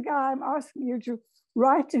that's the guy I'm asking you to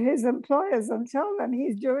write to his employers and tell them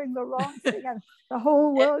he's doing the wrong thing, and the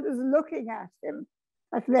whole world is looking at him,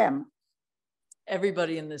 at them.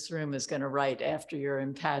 Everybody in this room is going to write after your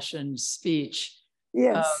impassioned speech.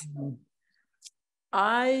 Yes.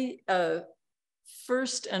 I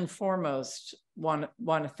first and foremost want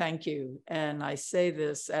to thank you. And I say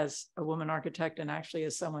this as a woman architect and actually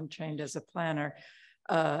as someone trained as a planner,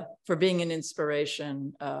 for being an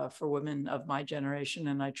inspiration for women of my generation,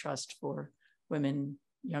 and I trust for women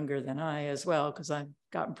younger than I as well, because I've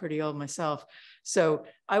gotten pretty old myself. So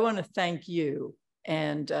I want to thank you,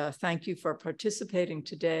 and thank you for participating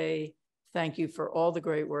today. Thank you for all the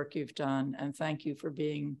great work you've done, and thank you for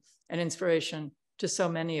being an inspiration to so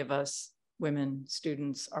many of us, women,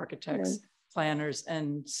 students, architects, planners,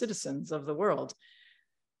 and citizens of the world.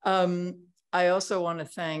 I also want to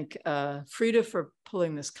thank Frida for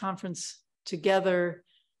pulling this conference together.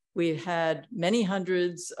 We had many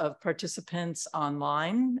hundreds of participants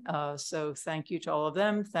online, so thank you to all of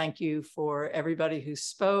them. Thank you for everybody who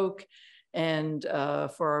spoke, and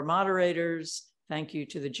for our moderators. Thank you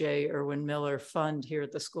to the J. Irwin Miller Fund here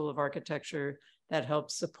at the School of Architecture that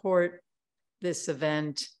helped support this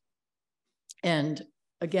event. And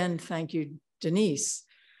again, thank you, Denise.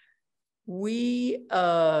 We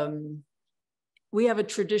have a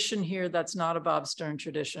tradition here that's not a Bob Stern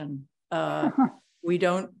tradition. We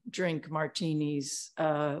don't drink martinis.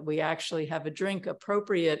 We actually have a drink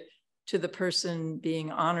appropriate to the person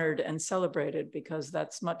being honored and celebrated, because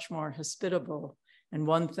that's much more hospitable. And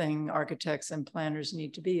one thing architects and planners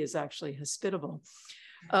need to be is actually hospitable.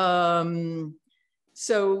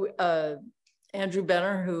 Andrew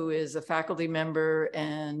Benner, who is a faculty member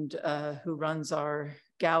and who runs our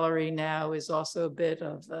gallery now, is also a bit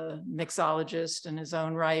of a mixologist in his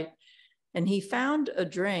own right. And he found a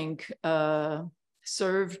drink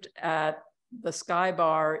served at the Sky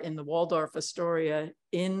Bar in the Waldorf Astoria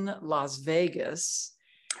in Las Vegas.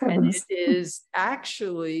 And it is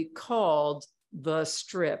actually called the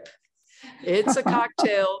Strip. It's a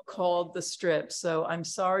cocktail called the Strip. So I'm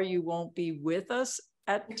sorry you won't be with us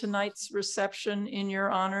at tonight's reception in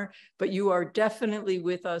your honor, but you are definitely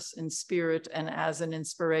with us in spirit and as an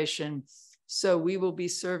inspiration. So we will be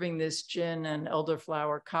serving this gin and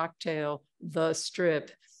elderflower cocktail, the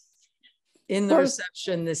Strip, in the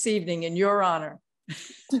reception this evening in your honor.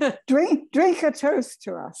 Drink a toast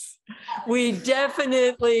to us. We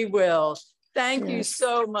definitely will. Thank you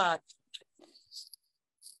so much.